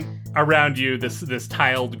terrain around you, this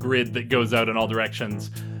tiled grid that goes out in all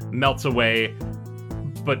directions, melts away,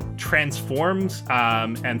 but transforms,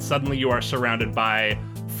 and suddenly you are surrounded by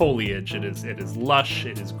foliage. It is lush.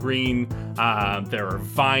 It is green. There are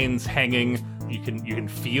vines hanging. You can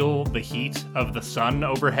feel the heat of the sun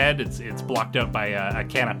overhead. It's blocked out by a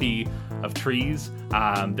canopy of trees.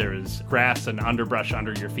 There is grass and underbrush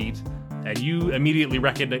under your feet, and you immediately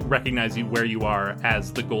recognize where you are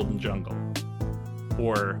as the Golden Jungle,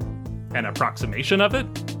 or an approximation of it.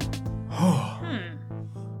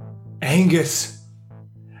 Angus!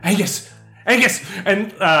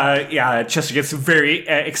 And Chester gets very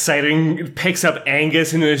exciting, picks up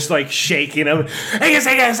Angus and is like shaking him. Angus!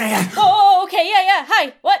 Oh, okay, yeah.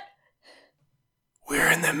 Hi, what?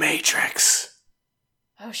 We're in the Matrix.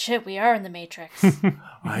 Oh shit, we are in the Matrix.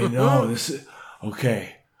 I know, this is...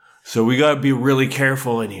 Okay, so we gotta be really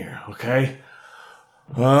careful in here, okay?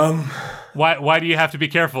 Why do you have to be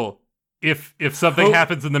careful? If something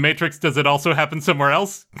happens in the Matrix, does it also happen somewhere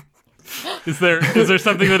else? Is there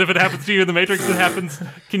something that if it happens to you in the Matrix, it happens?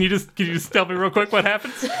 Can you just tell me real quick what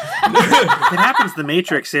happens? If it happens in the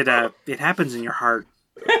Matrix, it happens in your heart.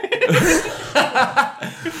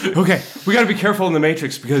 Okay, we gotta be careful in the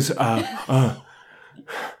Matrix because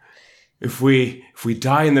if we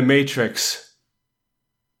die in the Matrix,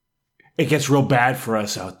 it gets real bad for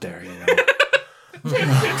us out there, you know.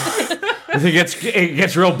 I think it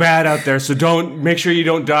gets real bad out there, so make sure you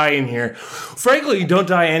don't die in here. Frankly, you don't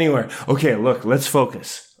die anywhere. Okay, look, let's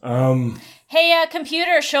focus. Hey,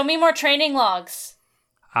 computer, show me more training logs.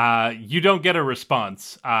 You don't get a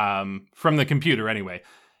response from the computer anyway.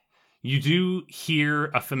 You do hear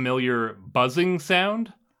a familiar buzzing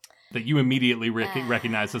sound that you immediately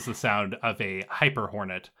recognize as the sound of a hyper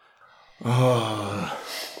hornet. Oh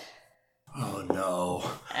no.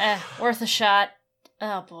 Worth a shot.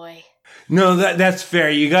 Oh boy. No, that's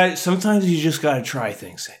fair. Sometimes you just gotta try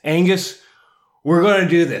things. Angus, we're gonna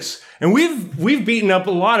do this. And we've beaten up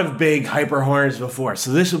a lot of big hyper hornets before,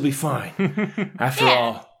 so this will be fine. After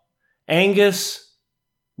all, Angus,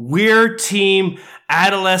 we're Team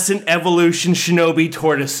Adolescent Evolution Shinobi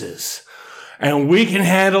Tortoises. And we can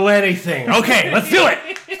handle anything. Okay, let's do it.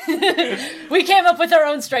 We came up with our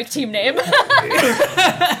own strike team name.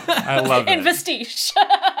 I love it. Investige.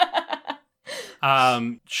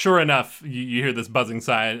 Sure enough, you hear this buzzing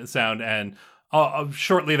sound, and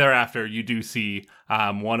shortly thereafter, you do see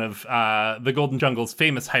one of the Golden Jungle's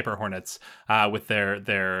famous hyper hornets with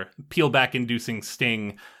their peel-back-inducing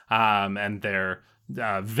sting and their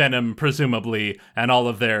venom, presumably, and all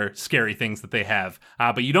of their scary things that they have.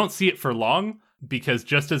 But you don't see it for long, because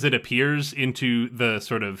just as it appears into the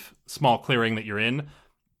sort of small clearing that you're in,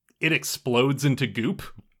 it explodes into goop.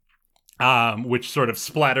 Which sort of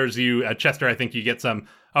splatters you. Chester, I think you get some.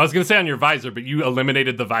 I was going to say on your visor, but you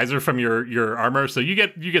eliminated the visor from your armor, so you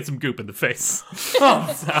get some goop in the face.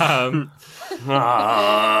 That's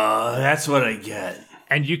what I get.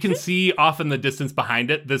 And you can see off in the distance behind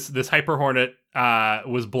it, this hyper hornet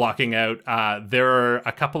was blocking out. There are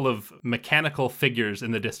a couple of mechanical figures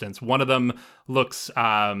in the distance. One of them looks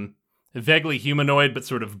vaguely humanoid, but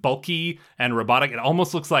sort of bulky and robotic. It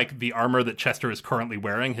almost looks like the armor that Chester is currently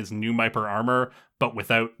wearing, his new Myper armor, but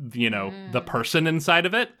without, the person inside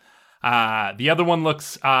of it. The other one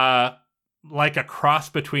looks like a cross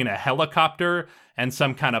between a helicopter and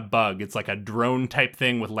some kind of bug. It's like a drone type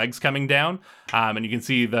thing with legs coming down. And you can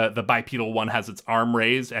see the bipedal one has its arm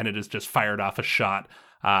raised, and it has just fired off a shot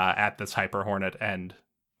at this Hyper Hornet and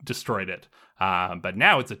destroyed it. But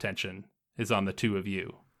now its attention is on the two of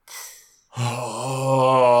you.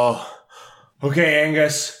 Oh, okay,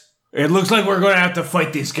 Angus. It looks like we're going to have to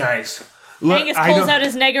fight these guys. Angus pulls out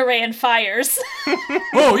his Negare and fires.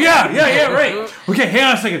 Oh, yeah, right. Okay, hang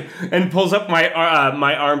on a second. And pulls up my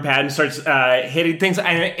arm pad and starts hitting things.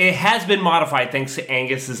 And it has been modified thanks to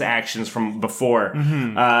Angus's actions from before.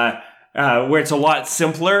 Where it's a lot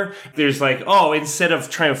simpler. There's instead of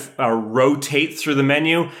trying to rotate through the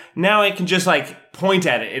menu, now I can just point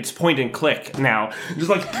at it. It's point and click now.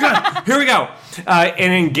 Just here we go.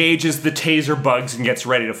 And engages the taser bugs and gets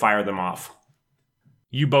ready to fire them off.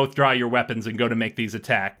 You both draw your weapons and go to make these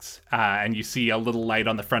attacks, and you see a little light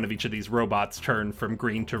on the front of each of these robots turn from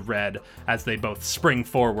green to red as they both spring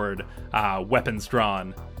forward, weapons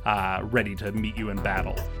drawn, ready to meet you in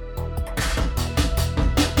battle.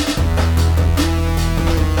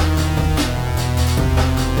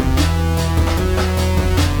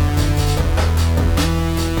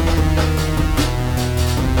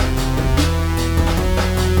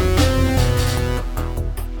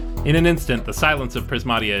 In an instant, the silence of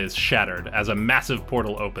Prismatia is shattered as a massive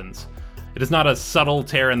portal opens. It is not a subtle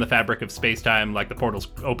tear in the fabric of spacetime like the portals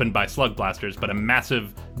opened by slug blasters, but a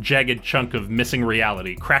massive, jagged chunk of missing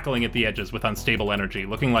reality, crackling at the edges with unstable energy,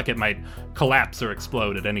 looking like it might collapse or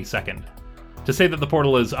explode at any second. To say that the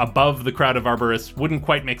portal is above the crowd of arborists wouldn't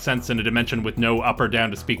quite make sense in a dimension with no up or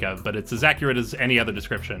down to speak of, but it's as accurate as any other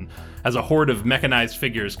description, as a horde of mechanized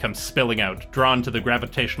figures come spilling out, drawn to the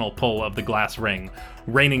gravitational pull of the glass ring,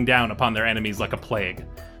 raining down upon their enemies like a plague.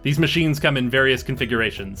 These machines come in various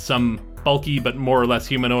configurations, some bulky but more or less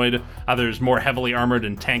humanoid, others more heavily armored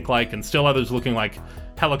and tank-like, and still others looking like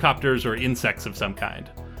helicopters or insects of some kind.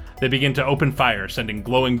 They begin to open fire, sending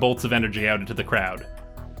glowing bolts of energy out into the crowd.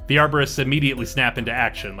 The arborists immediately snap into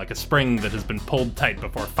action, like a spring that has been pulled tight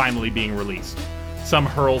before finally being released. Some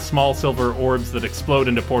hurl small silver orbs that explode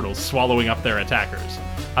into portals, swallowing up their attackers.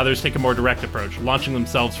 Others take a more direct approach, launching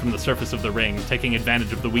themselves from the surface of the ring, taking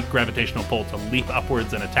advantage of the weak gravitational pull to leap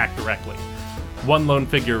upwards and attack directly. One lone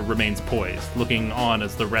figure remains poised, looking on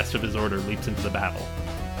as the rest of his order leaps into the battle.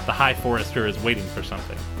 The High Forester is waiting for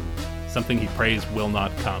something. Something he prays will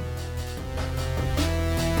not come.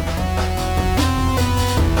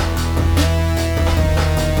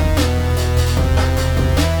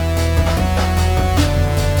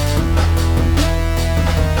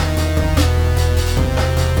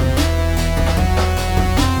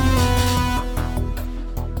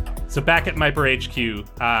 So back at Myper HQ,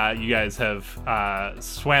 you guys have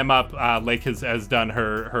swam up. Lake has done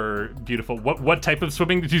her beautiful. What type of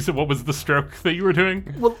swimming did you say? What was the stroke that you were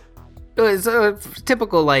doing? Well, it was a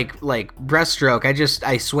typical like breaststroke.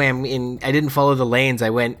 I swam in. I didn't follow the lanes. I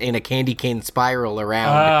went in a candy cane spiral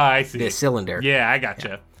around. I see. The cylinder. Yeah, I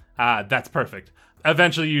gotcha. That's perfect.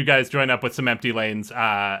 Eventually, you guys join up with some empty lanes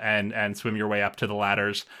and swim your way up to the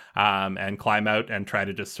ladders and climb out and try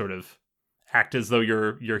to just sort of act as though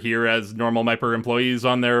you're here as normal Myper employees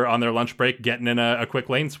on their lunch break, getting in a quick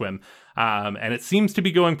lane swim. And it seems to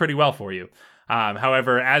be going pretty well for you.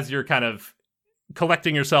 However, as you're kind of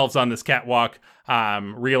collecting yourselves on this catwalk,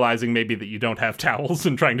 realizing maybe that you don't have towels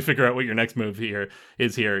and trying to figure out what your next move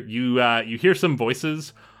is, you hear some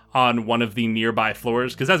voices on one of the nearby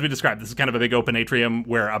floors, because as we described, this is kind of a big open atrium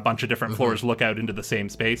where a bunch of different floors look out into the same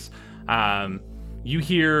space. You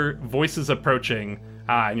hear voices approaching,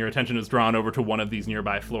 and your attention is drawn over to one of these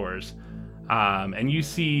nearby floors. And you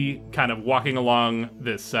see, kind of walking along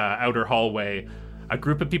this outer hallway, a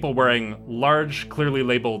group of people wearing large, clearly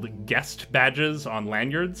labeled guest badges on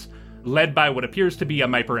lanyards, led by what appears to be a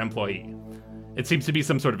Myper employee. It seems to be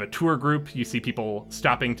some sort of a tour group. You see people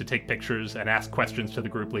stopping to take pictures and ask questions to the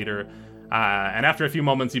group leader. And after a few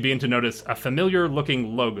moments, you begin to notice a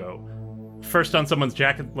familiar-looking logo. First on someone's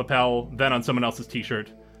jacket lapel, then on someone else's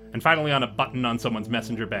t-shirt, and finally on a button on someone's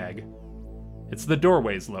messenger bag. It's the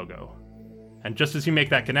Doorways logo. And just as you make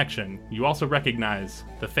that connection, you also recognize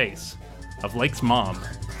the face of Lake's mom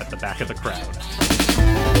at the back of the crowd.